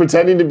 He was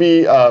pretending to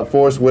be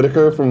Forrest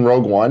Whitaker from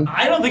Rogue One.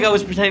 I don't think I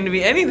was pretending to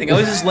be anything. I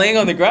was just laying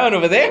on the ground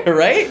over there,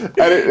 right?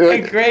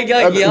 And Greg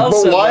yelled.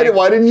 But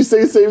why didn't you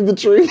say save the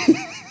trees?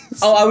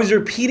 Oh, I was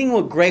repeating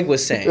what Greg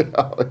was saying.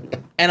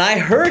 And I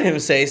heard him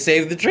say,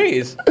 save the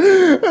trees. And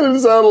it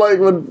sounded like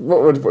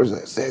when Forrest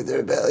said, save the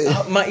rebellion.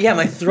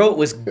 My throat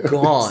was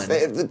gone.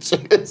 Save the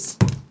trees.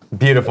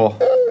 Beautiful.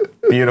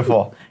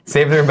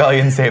 Save the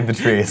rebellion, save the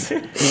trees.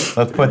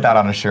 Let's put that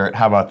on a shirt.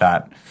 How about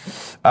that?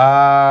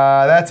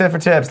 That's it for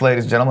tips,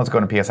 ladies and gentlemen. Let's go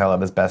to PS I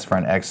Love His Best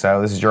Friend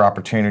EXO. This is your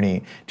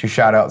opportunity to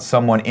shout out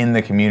someone in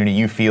the community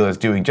you feel is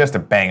doing just a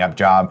bang-up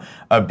job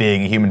of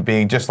being a human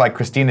being, just like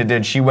Christina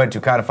did. She went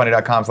to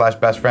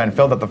kindoffunny.com/bestfriend,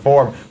 filled out the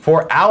form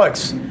for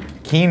Alex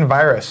Keen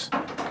Virus.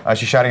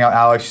 She's shouting out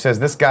Alex. She says,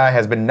 this guy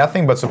has been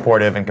nothing but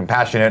supportive and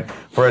compassionate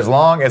for as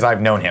long as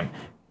I've known him.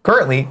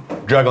 Currently,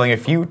 juggling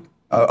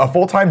a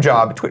full-time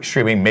job, Twitch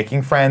streaming,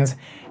 making friends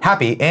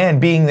happy, and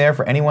being there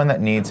for anyone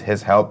that needs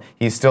his help.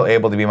 He's still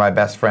able to be my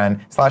best friend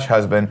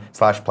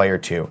 /husband/player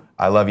too.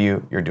 I love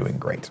you. You're doing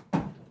great.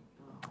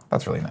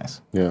 That's really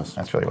nice. Yes.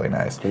 That's really, really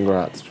nice.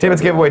 Congrats. Tim,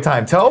 it's giveaway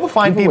time. Tell all the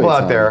fine people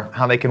out there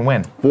how they can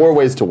win. 4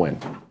 ways to win.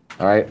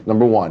 All right.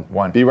 Number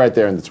 1. Be right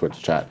there in the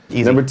Twitch chat.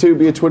 Easy. Number 2,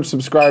 be a Twitch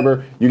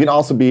subscriber. You can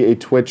also be a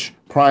Twitch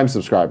Prime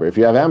subscriber. If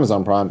you have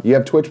Amazon Prime, you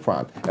have Twitch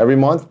Prime. Every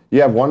month, you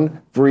have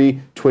 1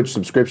 free Twitch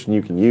subscription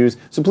you can use.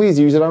 So please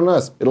use it on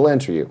us. It'll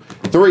enter you.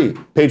 3,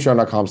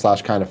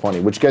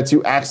 patreon.com/kindoffunny, which gets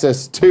you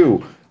access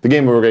to the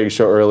Game Over Greg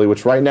show early,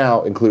 which right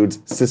now includes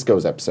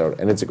Cisco's episode,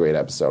 and it's a great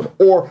episode.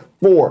 Or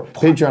 4,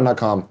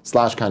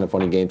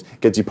 patreon.com/kindoffunnygames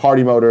gets you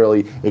party mode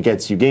early. It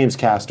gets you games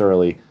cast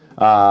early.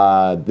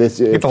 It's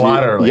a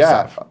lot of early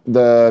stuff.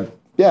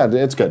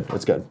 It's good.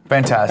 It's good.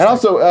 Fantastic. And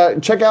also,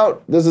 check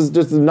out, this is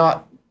just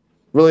not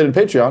related to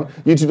Patreon,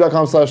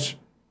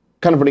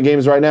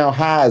 youtube.com/kindoffunnygames right now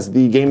has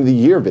the Game of the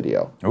Year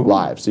video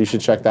live, so you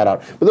should check that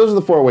out. But those are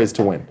the 4 ways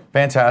to win.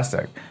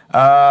 Fantastic.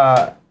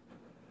 Our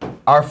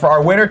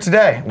winner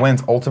today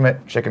wins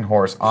Ultimate Chicken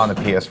Horse on the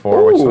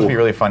PS4, which is supposed to be a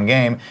really fun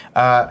game.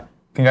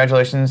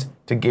 Congratulations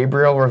to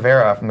Gabriel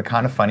Rivera from the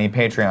Kind of Funny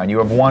Patreon. You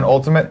have won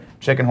Ultimate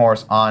Chicken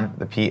Horse on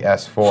the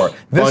PS4.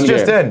 This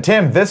just in.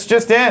 Tim, this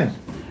just in.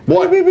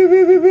 What?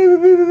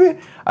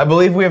 I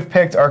believe we have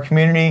picked our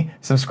community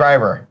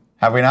subscriber.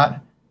 Have we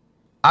not?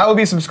 I will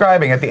be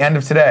subscribing at the end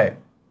of today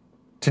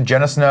to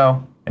Jenna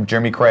Snow and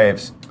Jeremy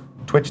Craves.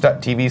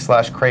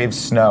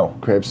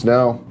 Twitch.tv/CravesSnow. Crave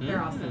Snow. They're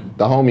awesome.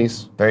 The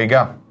homies. There you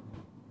go.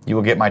 You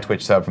will get my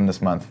Twitch sub from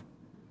this month.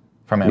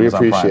 From Amazon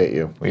Prime. We appreciate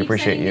you. We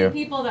appreciate you.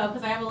 People though,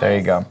 because I have a There you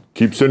list. go.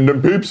 Keep sending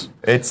them peeps.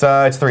 It's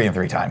 3 and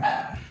 3 time.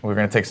 We're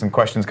going to take some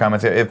questions,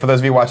 comments. For those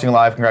of you watching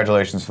live,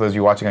 congratulations. For those of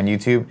you watching on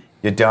YouTube,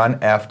 you done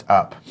effed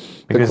up.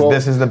 Because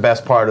this is the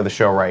best part of the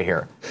show right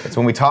here. It's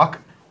when we talk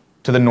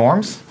to the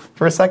norms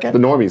for a second. The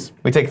normies.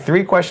 We take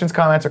 3 questions,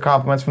 comments, or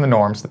compliments from the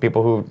norms, the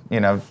people who,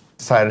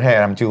 decided, hey,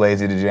 I'm too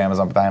lazy to do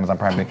Amazon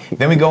Prime thing.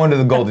 Then we go into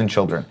the golden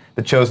children,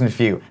 the chosen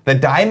few, the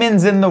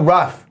diamonds in the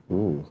rough,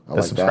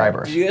 the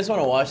subscribers. Do you guys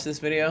want to watch this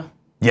video?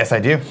 Yes,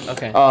 I do.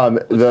 Okay.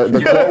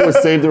 The quote was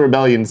save the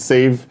rebellion,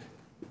 save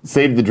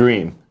the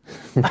dream.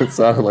 It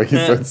sounded like he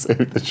said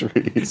save the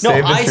trees. No,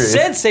 I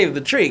said save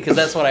the tree because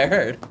that's what I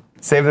heard.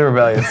 Save the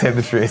rebellion, save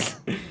the trees.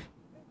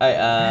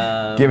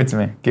 Give it to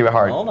me. Give it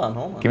hard. Hold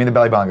on. Give me the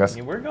belly bongos.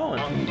 Yeah, we're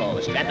going.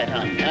 Bongos, strap it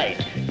on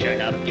tight.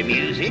 Turn up the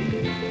music.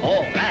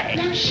 All right.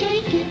 Now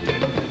shake it,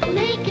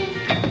 make it,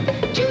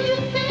 do your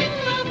thing,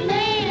 my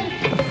man.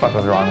 What the fuck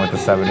was wrong with the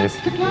 70s?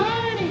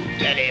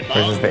 Teddy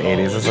Versus the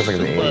 80s. This looks like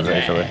the 80s,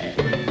 actually.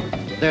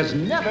 There's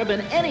never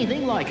been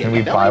anything like it. Can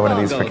we buy one of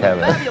these for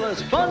Kevin?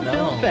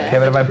 No.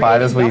 Kevin, if I buy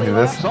this, will you do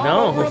this?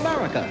 No.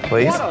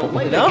 Please?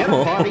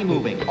 No.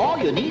 All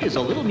you need is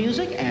a little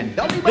music and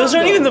Those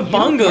aren't even the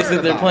bongos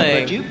that they're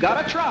playing. But you've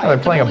got to try. Oh, they're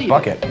playing a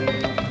bucket.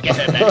 Get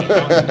her back in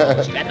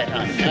on, strap it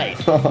on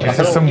tight. It's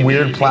just some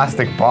weird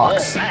plastic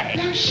box. All right.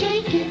 Now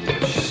shake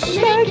it,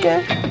 shake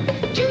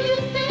it. Do you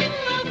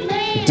think I've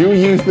made Do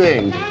you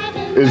think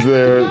is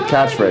their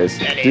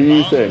catchphrase? Do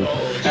you think?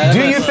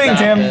 Do you think,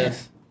 Tim?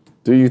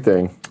 Do you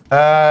think?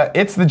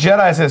 It's the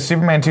Jedi, says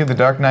Superman 2, The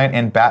Dark Knight,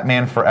 and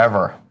Batman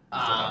Forever.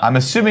 I'm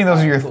assuming those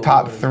are your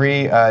top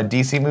 3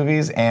 DC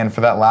movies, and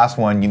for that last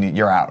one,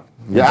 you're out.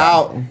 You're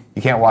out.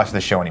 You can't watch the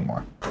show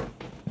anymore.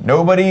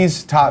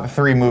 Nobody's top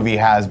 3 movie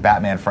has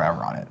Batman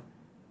Forever on it.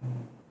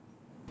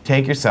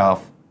 Take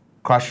yourself,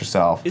 crush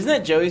yourself. Isn't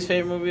that Joey's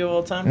favorite movie of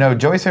all time? No,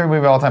 Joey's favorite movie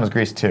of all time is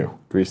Grease 2.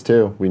 Grease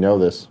 2. We know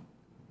this.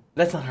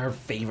 That's not her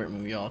favorite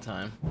movie of all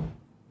time.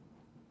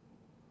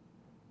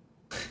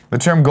 The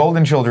term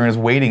golden children is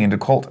wading into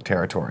cult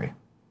territory.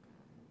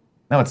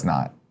 No, it's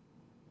not.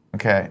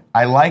 Okay.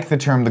 I like the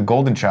term the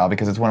golden child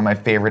because it's one of my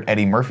favorite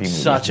Eddie Murphy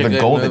movies. Such a the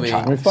good golden movie.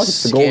 child. I mean, fuck,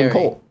 it's the golden Scary.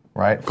 cult.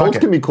 Right? Fuck Cults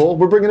it. can be cool.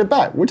 We're bringing it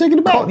back. We're taking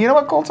it back. You know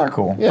what? Cults are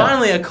cool. Yeah.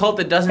 Finally, a cult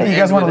that doesn't. Hey, you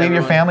guys want to leave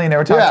your family and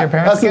never talk to your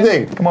parents that's the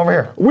again? thing. Come over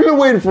here. We've been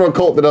waiting for a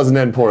cult that doesn't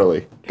end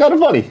poorly. Kind of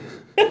funny.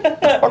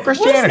 Or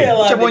Christianity. stay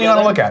alive Whichever one you want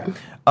to look together.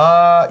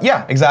 at.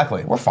 Yeah,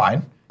 exactly. We're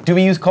fine. Do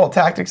we use cult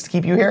tactics to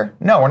keep you here?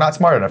 No, we're not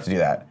smart enough to do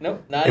that.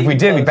 Nope, not If we even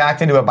did, we close.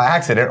 backed into it by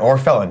accident or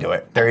fell into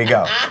it. There you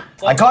go.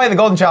 I call you the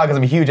golden child because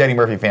I'm a huge Eddie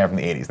Murphy fan from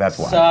the 80s. That's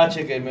why. Such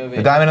a good movie.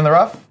 The Diamond in the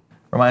Rough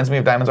reminds me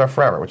of Diamonds Are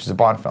Forever, which is a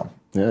Bond film.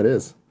 Yeah, it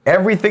is.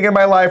 Everything in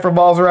my life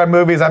revolves around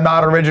movies. I'm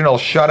not original.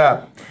 Shut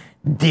up.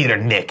 Dear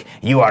Nick,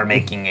 you are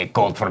making a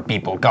cult for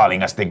people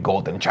calling us the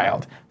golden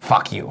child.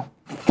 Fuck you.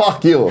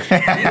 Fuck you.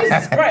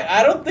 Jesus Christ,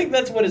 I don't think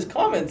that's what his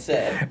comment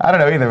said. I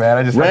don't know either, man.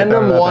 I just Random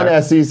fucking throw it out one there.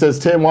 SE says,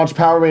 Tim, watched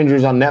Power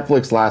Rangers on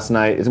Netflix last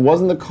night. It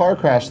wasn't the car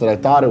crash that I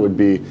thought it would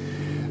be.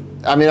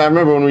 I mean, I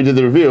remember when we did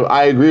the review.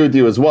 I agree with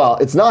you as well.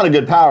 It's not a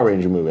good Power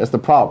Ranger movie. That's the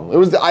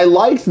problem. I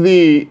liked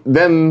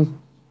them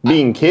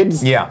being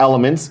kids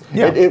elements.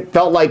 Yeah. It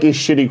felt like a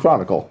shitty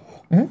Chronicle.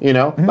 You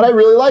know, but I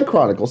really like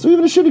Chronicle. So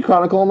even a shitty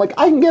Chronicle, I'm like,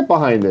 I can get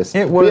behind this.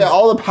 It was- But yeah,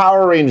 all the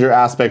Power Ranger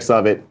aspects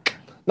of it,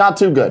 not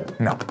too good.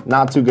 No.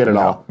 Not too good at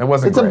all. it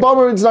wasn't It's a great.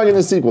 bummer it's not getting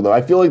a sequel, though.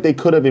 I feel like they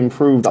could have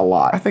improved a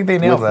lot. I think they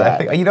nailed it. with I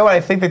think, you know what?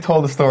 I think they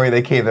told the story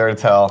they came there to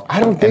tell. I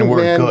don't think, and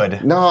we're man.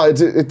 good. No,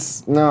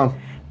 it's no.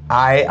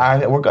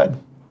 We're good.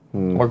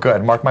 We're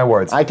good. Mark my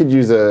words. I could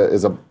use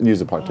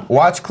a part two.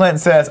 Watch Clint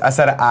says, I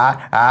said,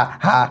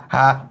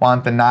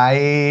 want the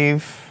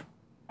knife?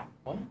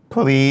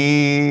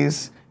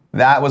 Please.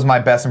 That was my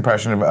best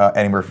impression of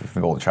Eddie Murphy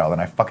from The Golden Child,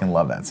 and I fucking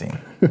love that scene.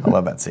 I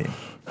love that scene.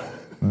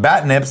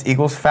 Bat nips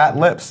equals fat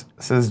lips,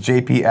 says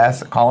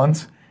JPS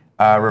Collins,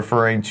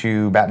 referring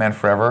to Batman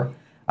Forever,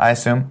 I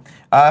assume.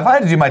 If I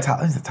had to do my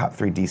top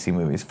 3 DC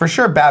movies, for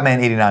sure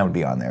Batman 89 would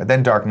be on there,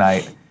 then Dark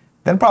Knight,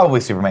 then probably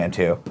Superman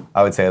 2,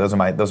 I would say. Those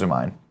are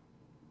mine.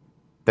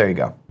 There you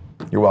go.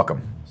 You're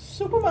welcome.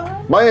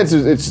 Superman. My answer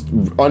is it's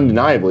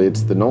undeniably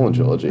it's the Nolan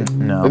trilogy.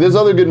 No. There's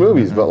other good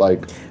movies, but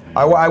like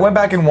I went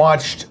back and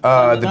watched The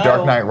Undeniable.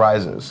 Dark Knight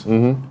Rises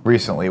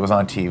recently. It was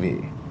on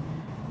TV.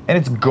 And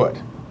it's good,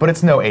 but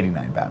it's no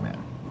 89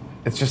 Batman.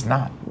 It's just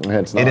not.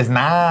 it's not. It is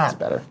not. It's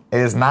better. It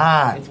is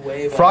not. It's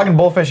way better. Frog and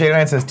Bullfish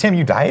 89 says, Tim,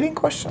 you dieting?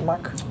 Question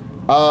mark.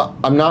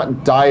 I'm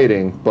not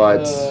dieting,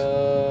 but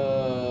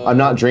I'm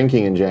not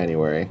drinking in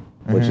January,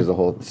 which is a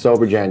whole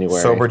sober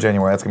January. Sober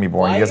January. That's going to be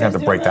boring. Why You guys you have to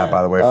guys break doing that,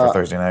 by the way, for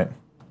Thursday night.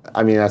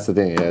 I mean, that's the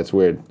thing. Yeah, it's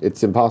weird.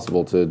 It's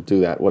impossible to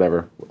do that.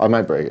 Whatever. I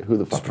might break it. Who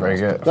the fuck?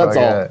 Break knows? it. That's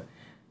Fuck all. it.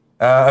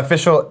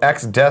 Official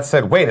X Death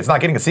said, wait, it's not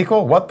getting a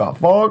sequel? What the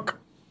fuck?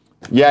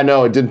 Yeah,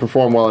 no, it didn't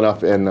perform well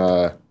enough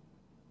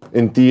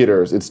in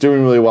theaters. It's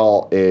doing really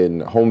well in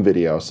home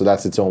video, so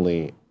that's its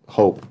only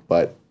hope.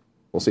 But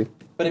we'll see.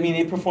 But I mean,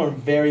 it performed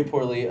very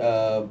poorly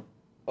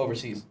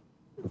overseas.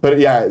 But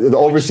yeah, the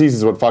overseas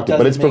is what fucked it.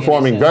 But doesn't it's make any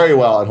performing sense. very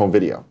well at home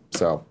video.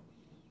 So.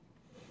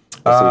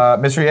 We'll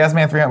see. Mystery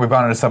Yasman 300, we've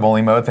gone into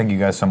sub-only mode. Thank you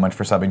guys so much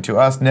for subbing to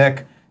us.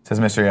 Nick says,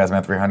 Mystery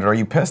Yasman 300, are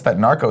you pissed that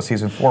Narcos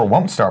Season 4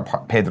 won't star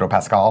Pedro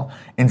Pascal?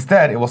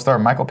 Instead, it will star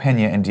Michael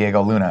Pena and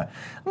Diego Luna.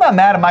 I'm not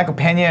mad at Michael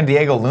Pena and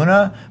Diego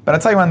Luna, but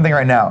I'll tell you one thing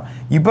right now.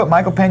 You put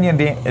Michael Pena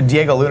and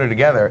Diego Luna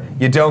together,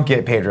 you don't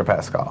get Pedro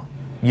Pascal.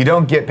 You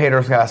don't get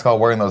Pedro Pascal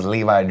wearing those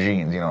Levi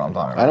jeans, you know what I'm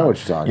talking about. I know what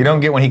you're talking You don't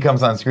get when he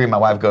comes on screen, my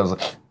wife goes,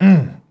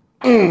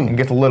 and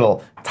gets a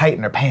little tight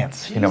in her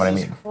pants, you know what I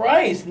mean? Jesus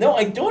Christ. No,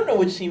 I don't know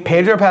what she means.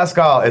 Pedro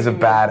Pascal is a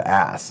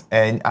badass,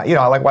 and I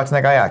like watching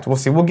that guy act. We'll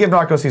see. We'll give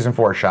Narcos Season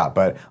 4 a shot,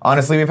 but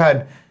honestly, we've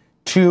had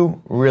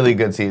 2 really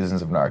good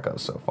seasons of Narcos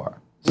so far.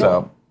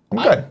 So, I'm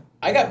good.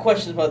 I got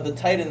questions about the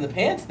tight in the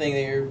pants thing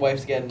that your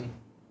wife's getting.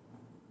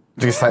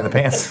 Just tighten the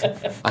pants.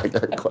 I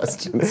got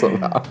questions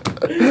somehow.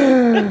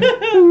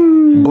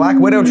 Black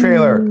Widow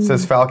trailer,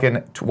 says Falcon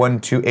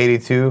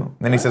 1282.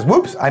 Then he says,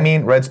 whoops, I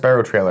mean Red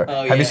Sparrow trailer. Oh,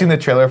 Have yeah. you seen the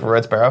trailer for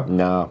Red Sparrow?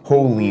 No.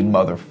 Holy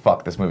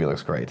motherfuck, this movie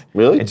looks great.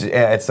 Really?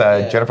 It's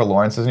Jennifer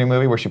Lawrence's new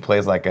movie where she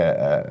plays like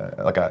a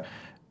Russian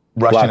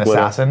Black Widow.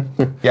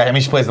 assassin. Yeah, I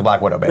mean she plays the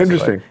Black Widow basically.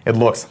 Interesting. It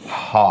looks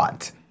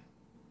hot.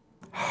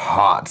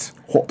 Hot.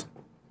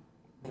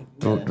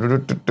 Want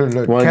to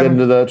get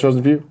into the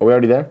chosen few? Are we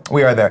already there?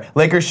 We are there.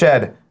 Lakers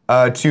shed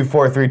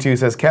 2432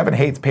 says, Kevin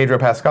hates Pedro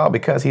Pascal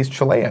because he's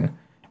Chilean.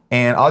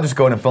 And I'll just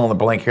go in and fill in the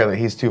blank here that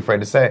he's too afraid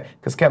to say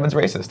because Kevin's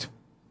racist.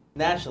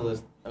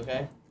 Nationalist,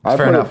 okay? I've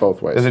heard it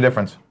both ways. There's a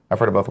difference. I've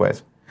heard it both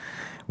ways.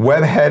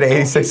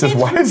 Webhead86 says,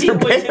 why is your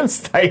pants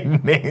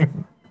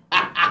tightening?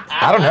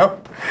 I don't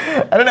know.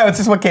 It's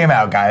just what came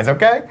out, guys,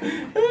 okay?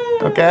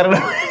 Okay, I don't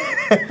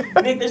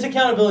know. Nick, there's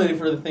accountability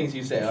for the things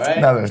you say, all right?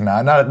 No, there's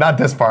not. Not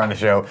this far in the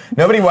show.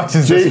 Nobody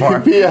watches this far.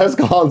 JPS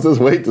Collins says,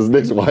 wait, does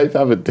Nick's wife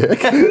have a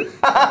dick?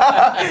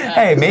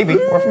 Hey, maybe.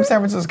 We're from San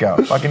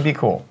Francisco. Fucking be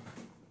cool.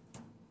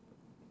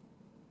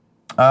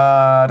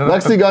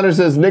 Lexi Gunner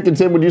says, Nick and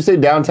Tim, would you say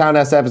downtown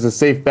SF is a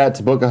safe bet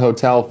to book a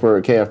hotel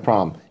for KF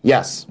prom?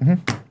 Yes.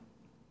 Mm-hmm.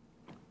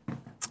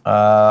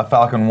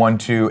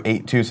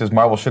 Falcon1282 says,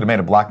 Marvel should have made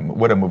a Black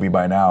Widow movie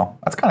by now.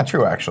 That's kind of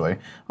true, actually.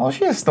 Although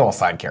she is still a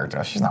side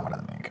character. She's not one of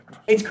the main characters.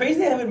 It's crazy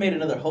they haven't made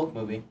another Hulk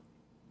movie.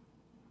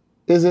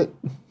 Is it?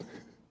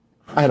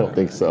 I don't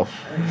think so.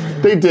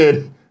 They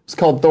did. It's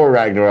called Thor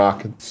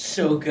Ragnarok.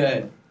 So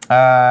good.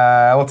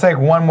 We'll take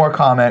one more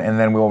comment and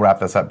then we'll wrap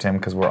this up, Tim,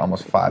 because we're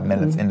almost 5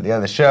 minutes into the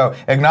other show.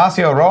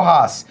 Ignacio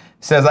Rojas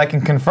says, I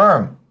can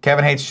confirm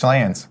Kevin hates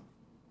Chileans.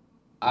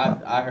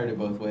 I heard it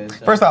both ways.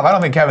 So. First off, I don't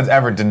think Kevin's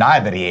ever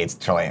denied that he hates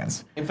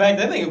Chileans. In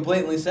fact, I think he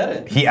blatantly said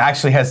it. He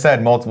actually has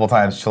said multiple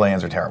times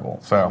Chileans are terrible.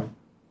 So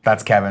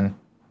that's Kevin.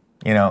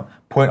 You know,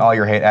 point all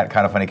your hate at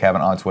Kind of Funny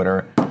Kevin on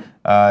Twitter.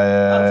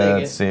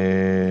 Let's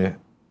see.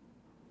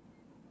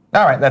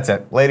 All right, that's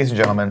it. Ladies and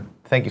gentlemen,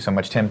 thank you so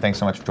much. Tim, thanks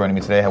so much for joining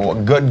me today. Well,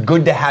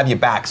 good to have you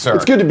back, sir.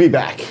 It's good to be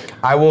back.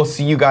 I will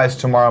see you guys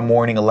tomorrow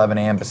morning, 11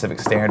 a.m. Pacific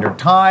Standard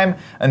Time.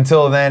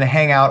 Until then,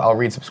 hang out. I'll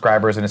read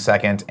subscribers in a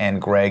second.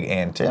 And Greg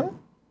and Tim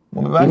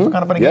will be back for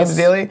Kind of Funny Games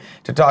Daily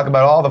to talk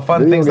about all the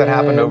fun things that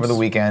happened over the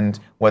weekend,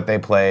 what they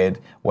played,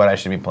 what I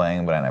should be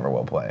playing, but I never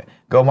will play.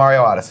 Go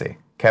Mario Odyssey.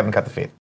 Kevin, cut the feed.